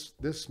realized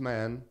this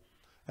man,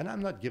 and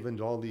I'm not given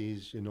to all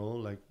these,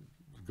 like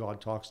God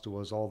talks to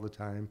us all the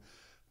time,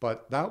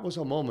 but that was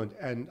a moment.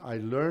 And I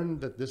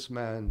learned that this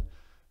man,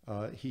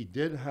 he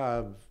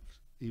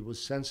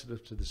was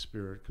sensitive to the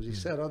Spirit, because he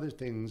said other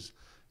things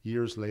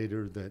years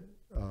later that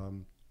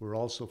were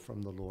also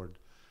from the Lord.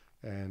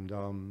 And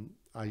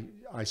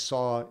I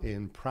saw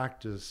in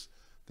practice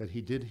that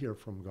he did hear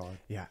from God.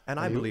 Yeah, and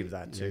I believe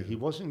that too. He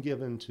wasn't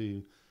given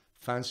to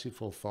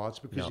fanciful thoughts,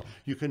 because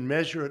you can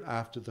measure it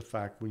after the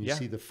fact when you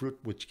see the fruit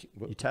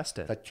you test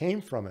it that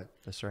came from it.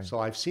 That's right. So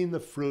I've seen the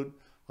fruit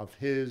of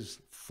his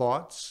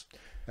thoughts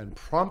and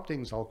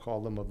promptings, I'll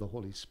call them, of the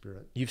Holy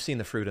Spirit. You've seen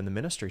the fruit in the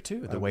ministry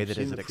too, the And way we've that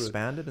seen it the fruit.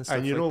 expanded and stuff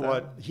And you like know that.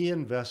 what? He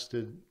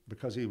invested,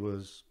 because he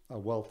was a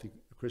wealthy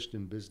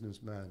Christian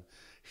businessman,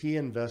 he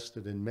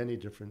invested in many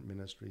different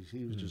ministries.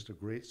 He was just a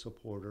great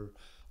supporter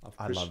of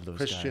I love those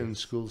Christian guys.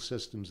 school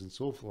systems and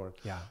so forth.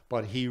 Yeah.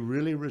 But he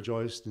really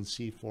rejoiced in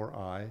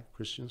C4I,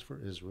 Christians for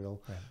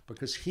Israel, Right.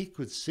 because he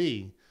could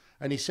see.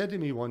 And he said to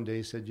me one day,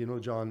 he said, you know,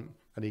 John,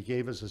 and he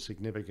gave us a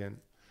significant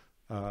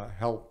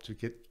help to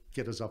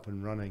get us up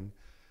and running.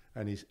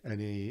 And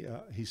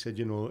he said,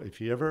 you know, if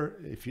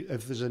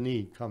there's a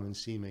need, come and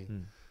see me.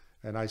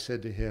 And I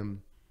said to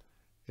him,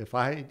 if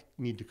I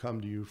need to come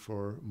to you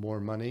for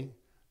more money,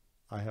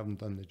 I haven't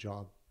done the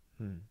job,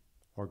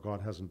 or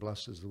God hasn't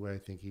blessed us the way I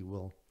think He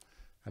will.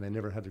 And I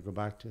never had to go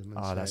back to him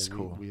and say, that's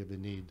cool. we have a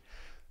need.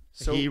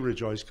 So he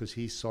rejoiced because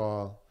he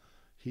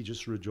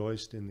just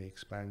rejoiced in the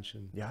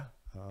expansion. yeah,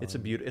 it's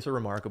a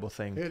remarkable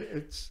thing.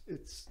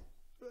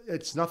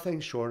 It's nothing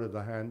short of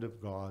the hand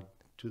of God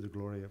to the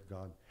glory of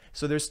God.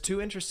 So there's two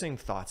interesting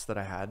thoughts that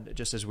I had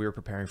just as we were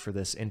preparing for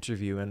this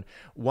interview. And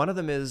one of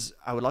them is,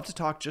 I would love to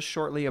talk just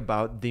shortly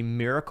about the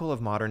miracle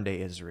of modern day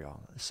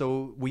Israel.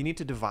 So we need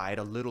to divide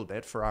a little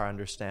bit for our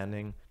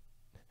understanding,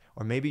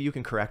 or maybe you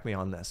can correct me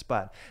on this,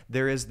 but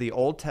there is the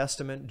Old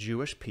Testament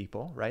Jewish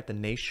people, right? The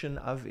nation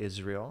of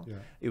Israel. Yeah.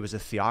 It was a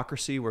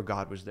theocracy where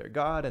God was their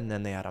God, and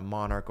then they had a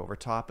monarch over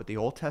top. But the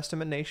Old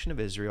Testament nation of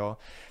Israel,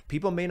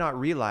 people may not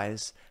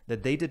realize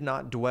that they did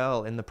not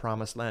dwell in the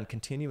promised land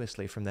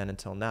continuously from then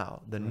until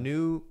now. The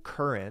new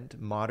current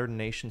modern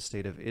nation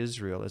state of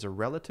Israel is a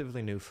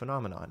relatively new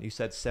phenomenon. You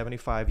said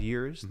 75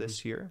 years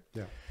this year.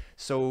 Yeah.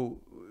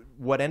 So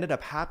what ended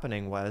up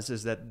happening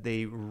is that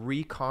they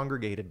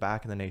recongregated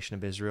back in the nation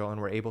of Israel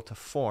and were able to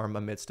form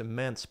amidst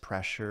immense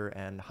pressure.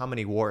 And how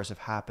many wars have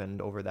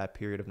happened over that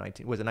period of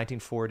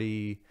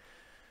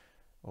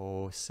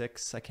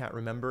 1946? I can't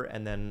remember.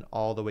 And then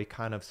all the way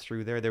kind of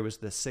through there was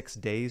the 6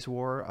 Days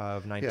War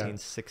of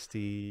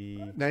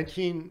 1960.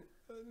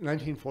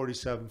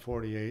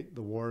 1947-48,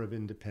 the War of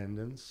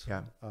Independence.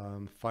 Yeah.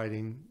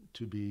 Fighting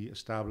to be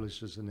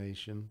established as a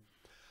nation.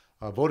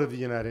 Vote of the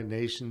United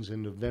Nations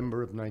in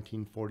November of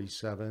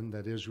 1947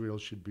 that Israel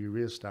should be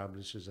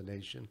reestablished as a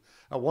nation.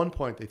 At one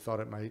point, they thought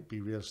it might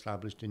be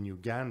reestablished in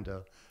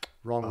Uganda.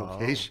 Wrong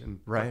location.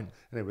 Right.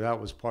 But anyway,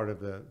 that was part of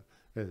the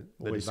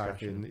way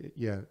back discussion.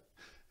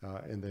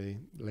 in the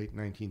late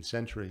 19th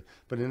century.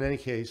 But in any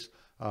case,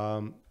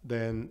 then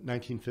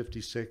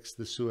 1956,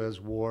 the Suez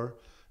War.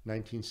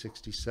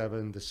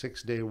 1967, the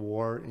 6 Day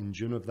War in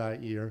June of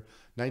that year.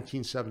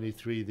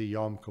 1973, the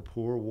Yom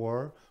Kippur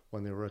War,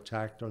 when they were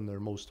attacked on their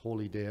most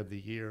holy day of the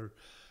year.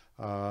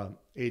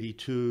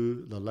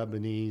 82, the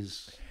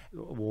Lebanese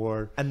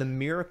War. And the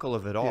miracle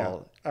of it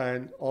all. Yeah,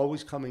 and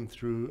always coming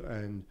through.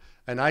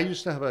 And I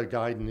used to have a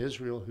guide in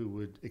Israel who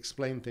would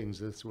explain things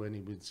this way, and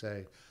he would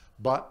say,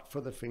 but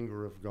for the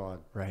finger of God.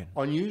 Right.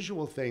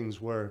 Unusual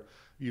things where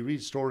you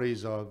read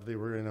stories of they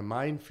were in a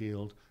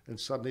minefield and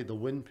suddenly the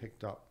wind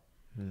picked up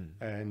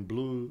and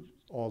blew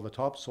all the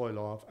topsoil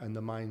off and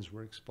the mines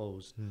were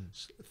exposed.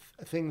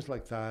 Things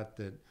like that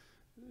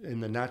in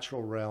the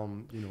natural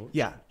realm, you know.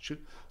 Yeah.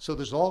 So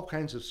there's all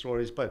kinds of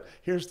stories, but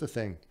here's the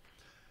thing.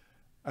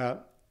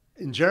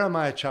 In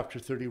Jeremiah chapter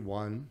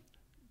 31,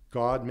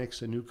 God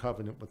makes a new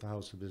covenant with the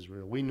house of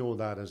Israel. We know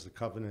that as the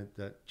covenant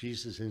that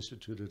Jesus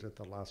instituted at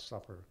the Last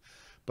Supper.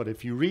 But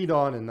if you read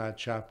on in that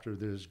chapter,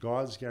 there's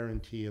God's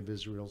guarantee of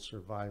Israel's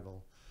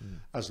survival.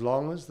 As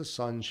long as the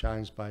sun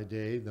shines by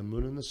day, the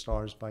moon and the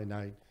stars by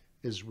night,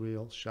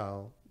 Israel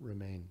shall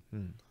remain.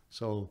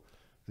 So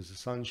is the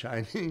sun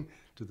shining?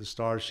 Do the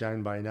stars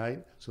shine by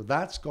night? So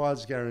that's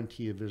God's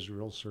guarantee of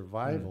Israel's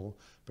survival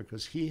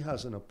because he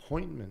has an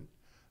appointment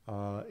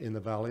in the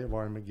Valley of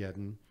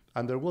Armageddon.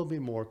 And there will be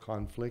more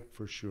conflict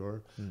for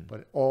sure.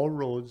 But all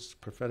roads,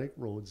 prophetic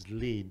roads,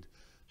 lead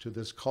to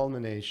this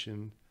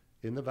culmination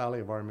in the Valley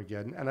of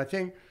Armageddon. And I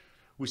think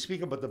we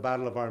speak about the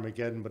Battle of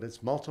Armageddon, but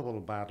it's multiple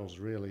battles,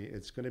 really.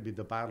 It's going to be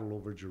the battle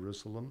over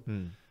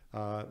Jerusalem.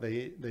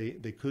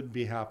 They could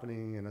be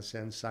happening, in a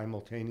sense,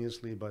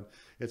 simultaneously, but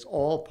it's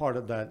all part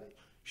of that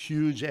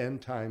huge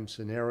end time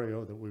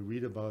scenario that we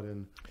read about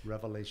in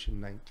Revelation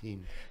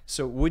 19.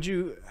 So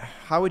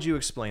how would you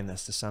explain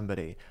this to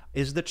somebody?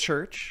 Is the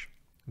church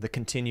the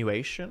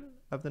continuation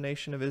of the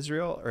nation of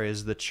Israel, or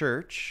is the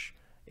church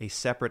a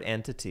separate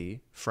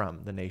entity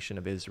from the nation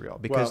of Israel?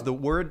 Because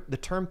the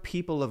term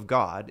people of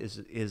God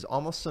is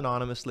almost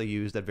synonymously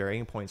used at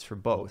varying points for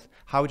both.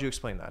 How would you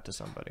explain that to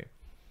somebody?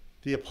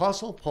 The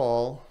Apostle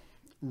Paul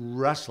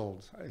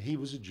wrestled. He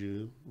was a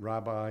Jew,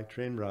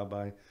 trained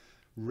rabbi,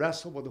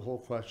 wrestled with the whole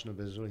question of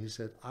Israel. He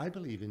said, I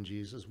believe in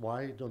Jesus.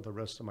 Why don't the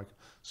rest of my...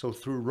 So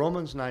through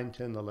Romans 9,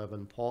 10,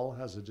 11, Paul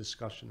has a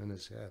discussion in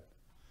his head.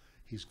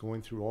 He's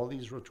going through all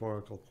these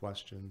rhetorical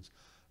questions.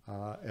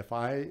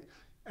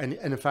 And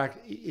in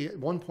fact, at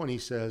one point he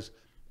says,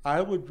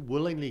 I would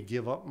willingly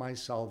give up my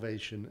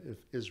salvation if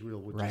Israel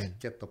would just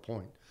get the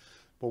point.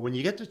 But when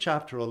you get to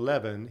chapter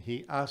 11,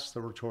 he asks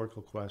the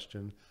rhetorical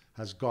question,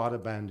 has God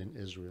abandoned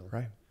Israel?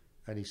 Right.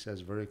 And he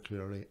says very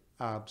clearly,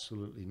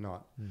 absolutely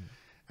not.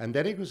 And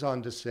then he goes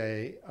on to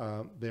say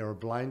they are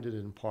blinded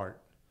in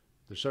part.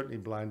 They're certainly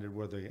blinded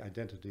where the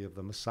identity of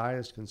the Messiah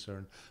is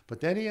concerned. But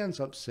then he ends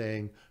up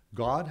saying,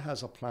 God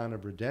has a plan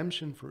of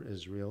redemption for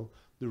Israel.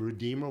 The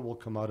Redeemer will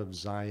come out of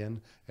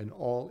Zion, and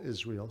all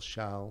Israel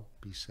shall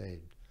be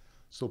saved.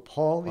 So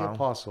Paul the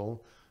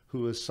Apostle,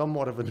 who is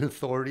somewhat of an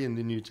authority in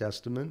the New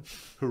Testament,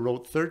 who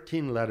wrote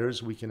 13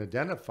 letters we can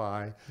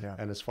identify,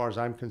 and as far as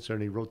I'm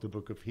concerned, he wrote the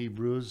book of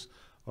Hebrews,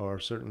 or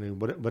certainly,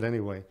 but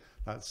anyway,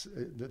 that's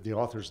the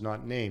author's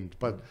not named.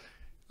 But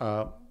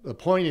the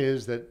point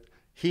is that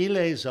he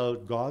lays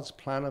out God's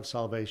plan of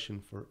salvation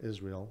for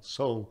Israel.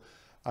 So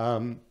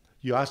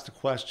you asked the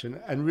question,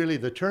 and really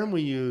the term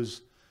we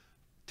use,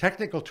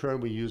 technical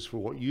term we use for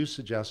what you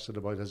suggested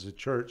about as a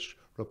church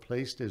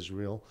replaced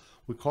Israel,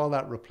 we call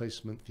that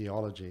replacement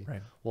theology.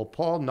 Right. Well,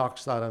 Paul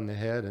knocks that on the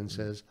head and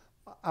says,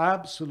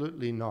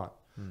 absolutely not.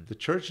 The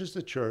church is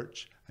the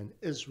church, and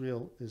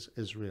Israel is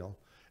Israel.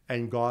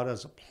 And God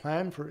has a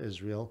plan for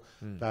Israel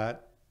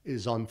that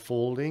is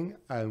unfolding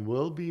and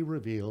will be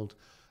revealed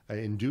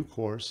in due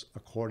course,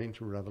 according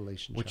to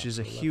Revelation. Which is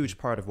a 11. Huge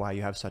part of why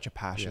you have such a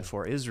passion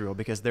for Israel,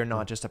 because they're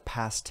not just a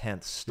past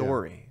tense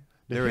story.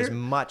 There is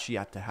much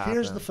yet to happen.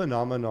 Here's the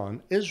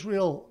phenomenon.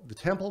 Israel, the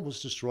temple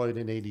was destroyed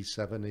in AD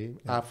 70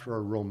 after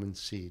a Roman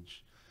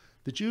siege.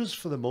 The Jews,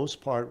 for the most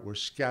part, were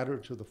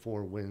scattered to the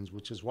four winds,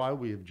 which is why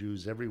we have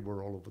Jews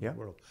everywhere all over the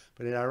world.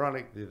 But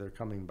ironically, they're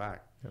coming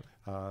back.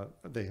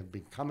 They have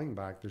been coming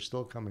back. They're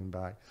still coming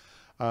back.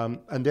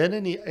 And then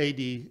in the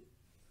AD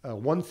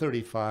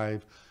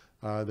 135,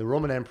 the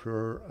Roman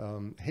Emperor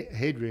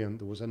Hadrian,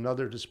 there was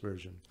another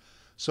dispersion.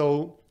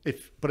 So,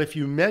 if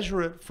you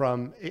measure it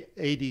from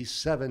AD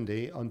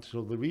 70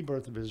 until the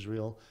rebirth of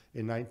Israel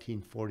in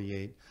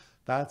 1948,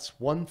 that's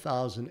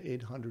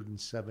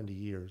 1,870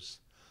 years.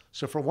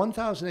 So for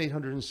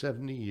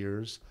 1,870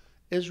 years,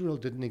 Israel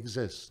didn't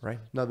exist. Right.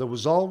 Now, there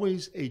was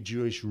always a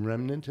Jewish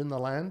remnant in the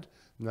land.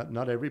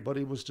 Not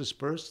everybody was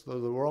dispersed,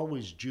 though there were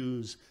always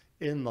Jews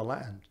in the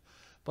land.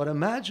 But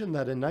imagine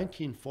that in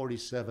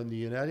 1947, the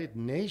United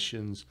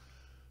Nations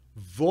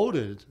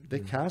voted, they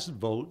cast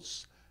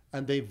votes,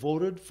 and they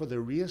voted for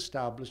the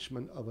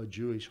reestablishment of a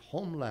Jewish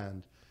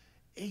homeland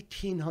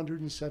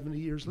 1,870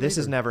 years later. This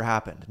has never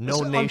happened.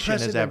 No nation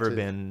has ever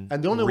been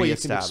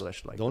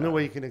reestablished like that. The only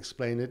way you can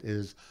explain it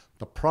is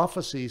the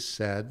prophecy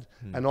said,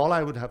 and all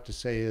I would have to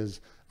say is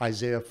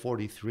Isaiah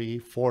 43,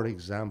 for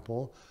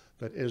example,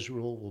 that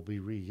Israel will be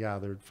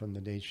regathered from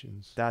the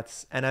nations.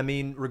 And I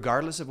mean,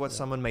 regardless of what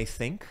someone may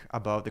think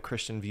about the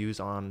Christian views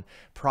on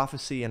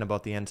prophecy and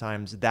about the end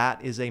times,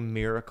 that is a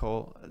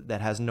miracle that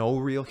has no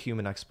real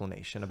human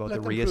explanation about the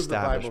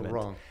reestablishment. The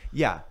Bible wrong.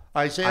 Yeah,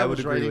 Isaiah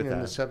was writing in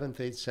the 7th,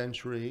 8th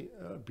century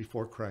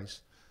before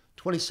Christ.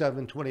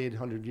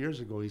 2,800 years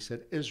ago, he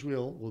said,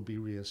 Israel will be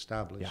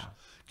reestablished. Yeah.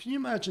 Can you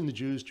imagine the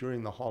Jews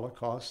during the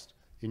Holocaust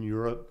in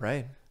Europe,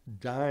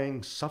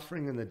 dying,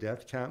 suffering in the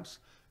death camps,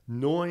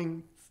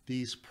 knowing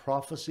these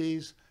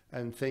prophecies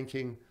and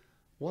thinking,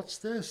 what's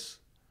this?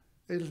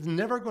 It's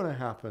never going to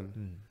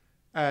happen.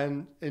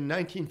 And in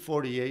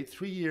 1948,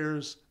 3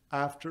 years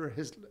after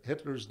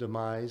Hitler's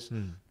demise,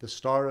 the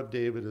Star of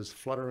David is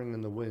fluttering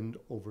in the wind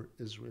over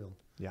Israel.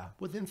 Yeah.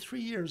 Within 3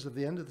 years of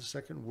the end of the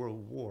Second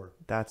World War.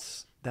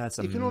 That's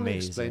amazing. You can only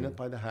explain it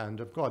by the hand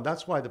of God.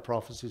 That's why the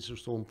prophecies are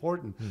so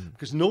important,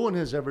 because no one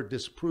has ever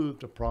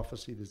disproved a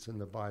prophecy that's in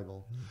the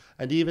Bible.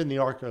 And even the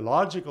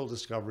archaeological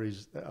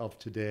discoveries of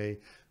today,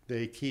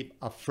 they keep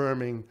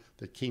affirming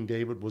that King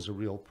David was a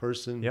real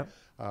person,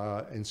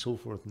 and so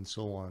forth and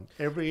so on.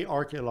 Every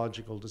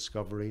archaeological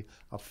discovery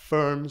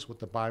affirms what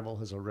the Bible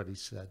has already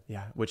said.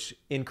 Yeah, which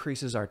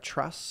increases our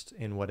trust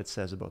in what it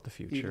says about the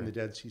future. Even the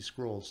Dead Sea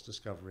Scrolls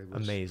discovery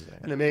was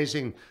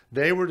amazing.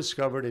 They were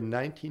discovered in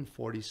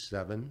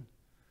 1947,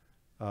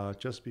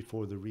 just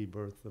before the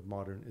rebirth of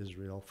modern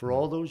Israel. For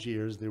all those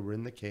years, they were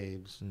in the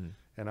caves,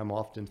 and I'm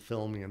often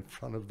filming in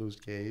front of those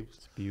caves.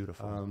 It's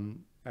beautiful.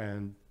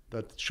 And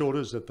that showed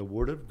us that the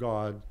Word of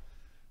God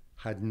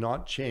had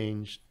not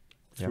changed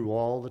through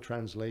all the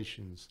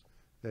translations.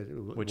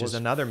 Which is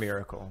another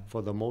miracle.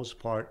 For the most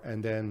part.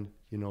 And then,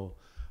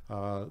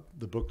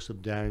 the books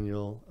of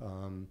Daniel,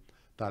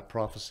 that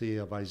prophecy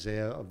of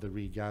Isaiah of the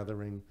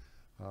regathering,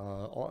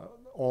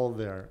 all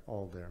there.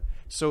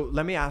 So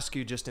let me ask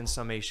you, just in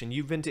summation,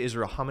 you've been to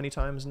Israel how many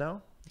times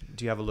now?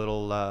 Do you have a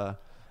little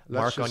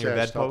mark on your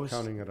bedpost?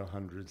 Counting at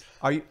 100.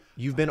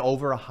 You've been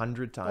over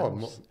 100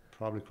 times? Oh,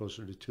 probably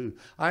closer to 2.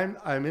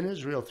 I'm in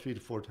Israel 3 to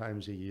 4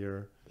 times a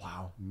year.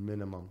 Wow.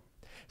 Minimum.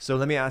 So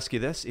let me ask you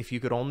this. If you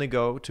could only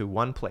go to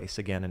one place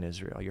again in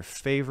Israel, your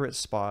favorite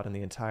spot in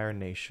the entire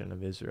nation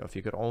of Israel, if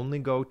you could only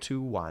go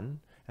to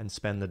one and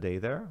spend the day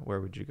there, where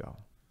would you go?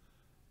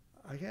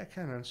 I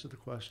can't answer the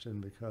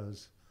question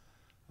because,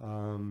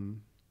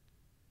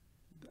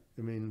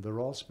 they're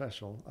all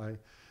special.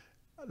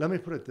 Let me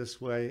put it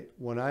this way.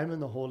 When I'm in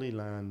the Holy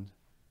Land,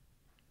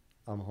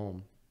 I'm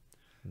home.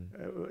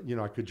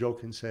 I could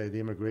joke and say, the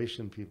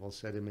immigration people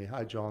say to me,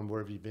 "Hi, John,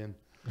 where have you been?"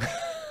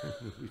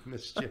 We've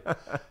missed you.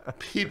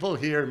 People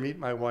here meet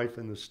my wife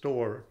in the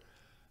store,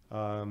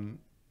 and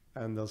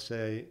they'll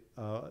say,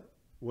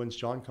 when's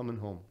John coming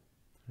home?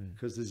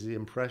 Because there's the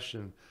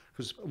impression,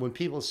 because when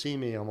people see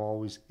me, I'm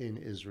always in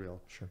Israel.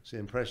 Sure. So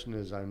the impression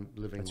is I'm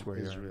living That's where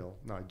in you are. Israel.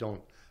 No, I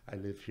don't. I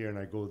live here and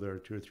I go there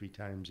 2 or 3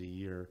 times a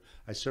year.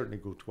 I certainly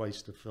go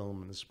twice to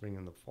film in the spring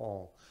and the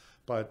fall.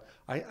 But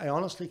I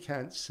honestly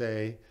can't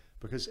say,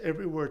 because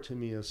everywhere to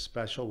me is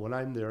special. When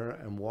I'm there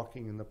and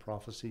walking in the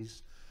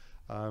prophecies,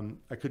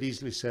 I could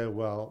easily say,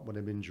 well, when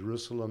I'm in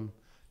Jerusalem,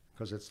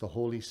 because it's the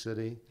holy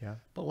city. Yeah.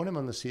 But when I'm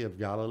on the Sea of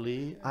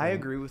Galilee. I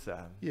agree with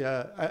that.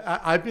 Yeah,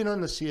 I've been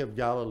on the Sea of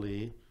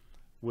Galilee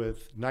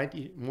with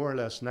more or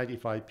less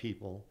 95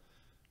 people,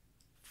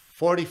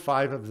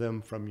 45 of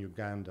them from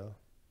Uganda,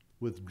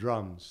 with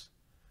drums,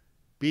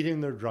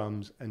 beating their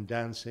drums and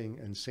dancing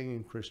and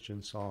singing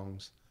Christian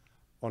songs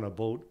on a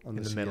boat on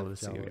In the middle of the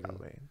Sea of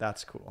Galilee.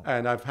 That's cool.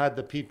 And I've had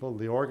the people,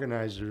 the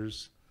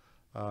organizers,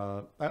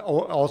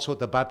 also at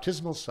the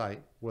baptismal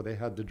site where they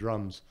had the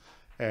drums,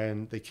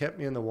 and they kept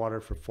me in the water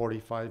for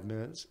 45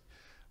 minutes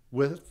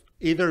with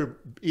either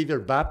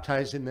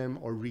baptizing them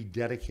or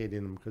rededicating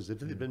them, because if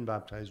they've been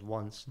baptized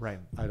once, Right.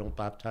 I don't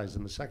baptize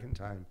them a second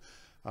time.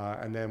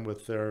 And then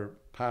with their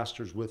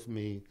pastors with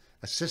me,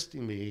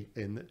 assisting me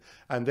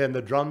and then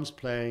the drums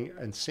playing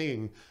and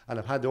singing. And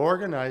I've had the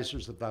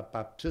organizers of that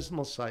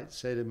baptismal site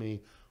say to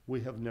me,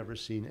 we have never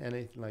seen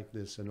anything like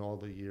this in all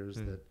the years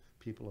that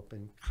people have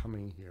been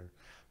coming here,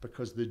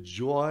 because the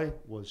joy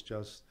was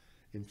just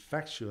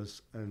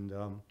infectious. And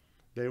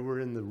they were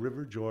in the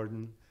River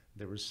Jordan.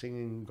 They were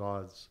singing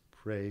God's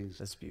praise.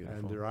 That's beautiful.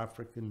 And their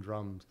African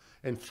drums.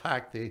 In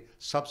fact, they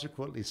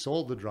subsequently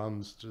sold the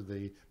drums to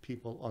the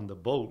people on the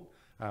boat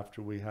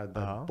after we had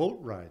that boat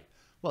ride.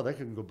 Well, they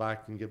can go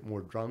back and get more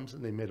drums,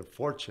 and they made a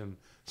fortune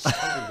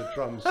selling the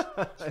drums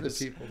to the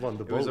people on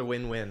the boat. It was a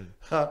win-win.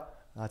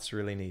 That's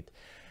really neat.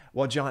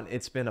 Well, John,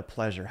 it's been a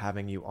pleasure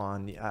having you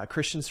on.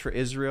 Christians for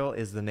Israel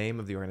is the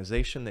name of the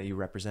organization that you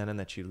represent and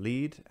that you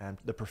lead. And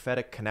the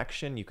Prophetic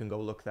Connection, you can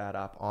go look that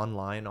up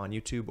online on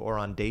YouTube or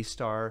on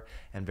Daystar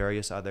and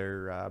various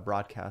other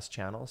broadcast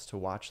channels to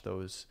watch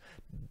those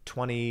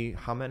 20,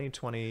 how many?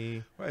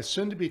 20? Well, it's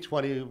soon to be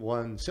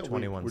 21.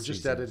 21 we're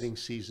just seasons. editing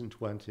season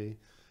 20.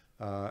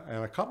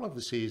 And a couple of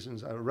the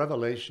seasons,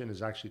 Revelation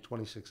is actually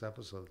 26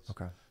 episodes.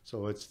 Okay.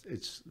 So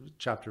it's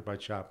chapter by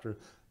chapter.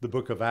 The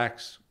book of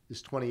Acts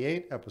is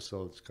 28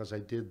 episodes, because I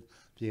did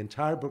the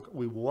entire book.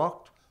 We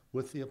walked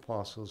with the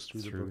apostles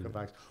through the book of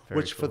Acts,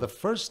 which for the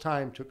first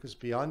time took us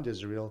beyond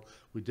Israel.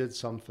 We did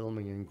some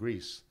filming in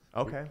Greece.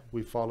 Okay.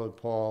 We followed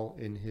Paul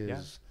in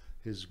his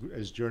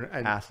journey.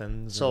 And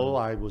Athens. so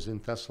I was in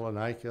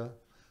Thessalonica.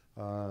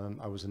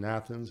 I was in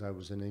Athens. I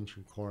was in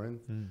ancient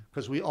Corinth,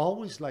 because we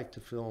always like to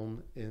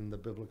film in the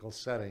biblical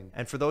setting.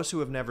 And for those who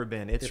have never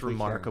been, it's If we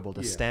remarkable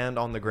can. to Yeah. stand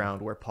on the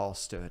ground where Paul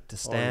stood, to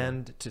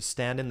stand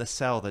in the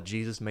cell that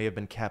Jesus may have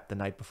been kept the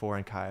night before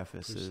in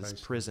Caiaphas's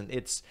Precisely. prison.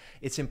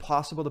 It's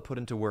impossible to put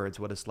into words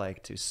what it's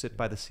like to sit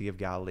by the Sea of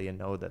Galilee and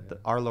know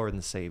that our Lord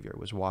and Savior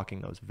was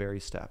walking those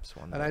very steps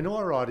one day. And I know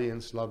our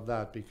audience love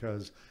that,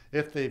 because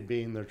if they've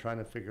been, they're trying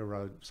to figure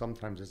out,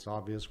 sometimes it's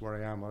obvious where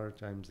I am, other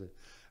times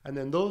and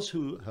then those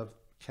who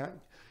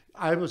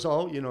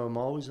I'm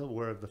always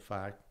aware of the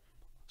fact,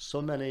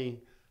 so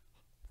many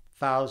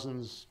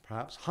thousands,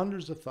 perhaps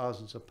hundreds of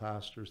thousands of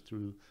pastors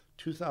through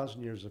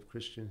 2,000 years of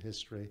Christian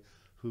history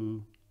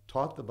who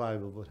taught the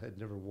Bible but had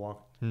never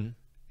walked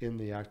in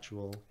the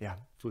actual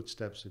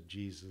footsteps of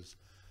Jesus.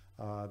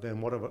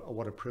 Then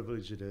what a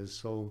privilege it is.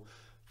 So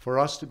for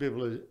us to be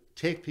able to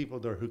take people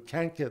there who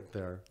can't get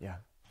there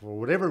for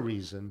whatever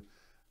reason,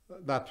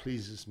 that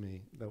pleases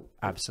me.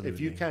 Absolutely.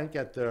 If you can't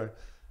get there,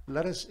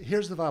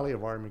 here's the Valley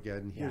of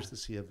Armageddon, here's the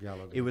Sea of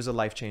Galilee. It was a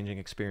life-changing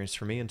experience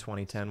for me in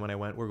 2010 when I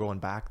went. We're going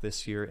back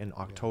this year in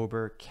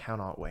October.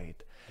 Cannot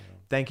wait.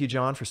 Thank you,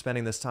 John, for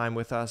spending this time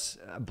with us.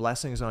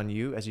 Blessings on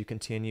you as you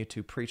continue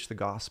to preach the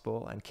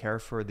gospel and care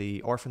for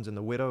the orphans and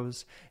the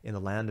widows in the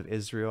land of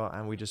Israel.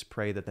 And we just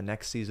pray that the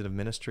next season of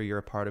ministry you're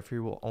a part of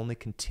here will only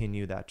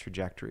continue that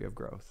trajectory of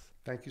growth.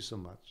 Thank you so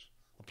much.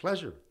 A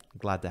pleasure.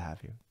 Glad to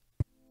have you.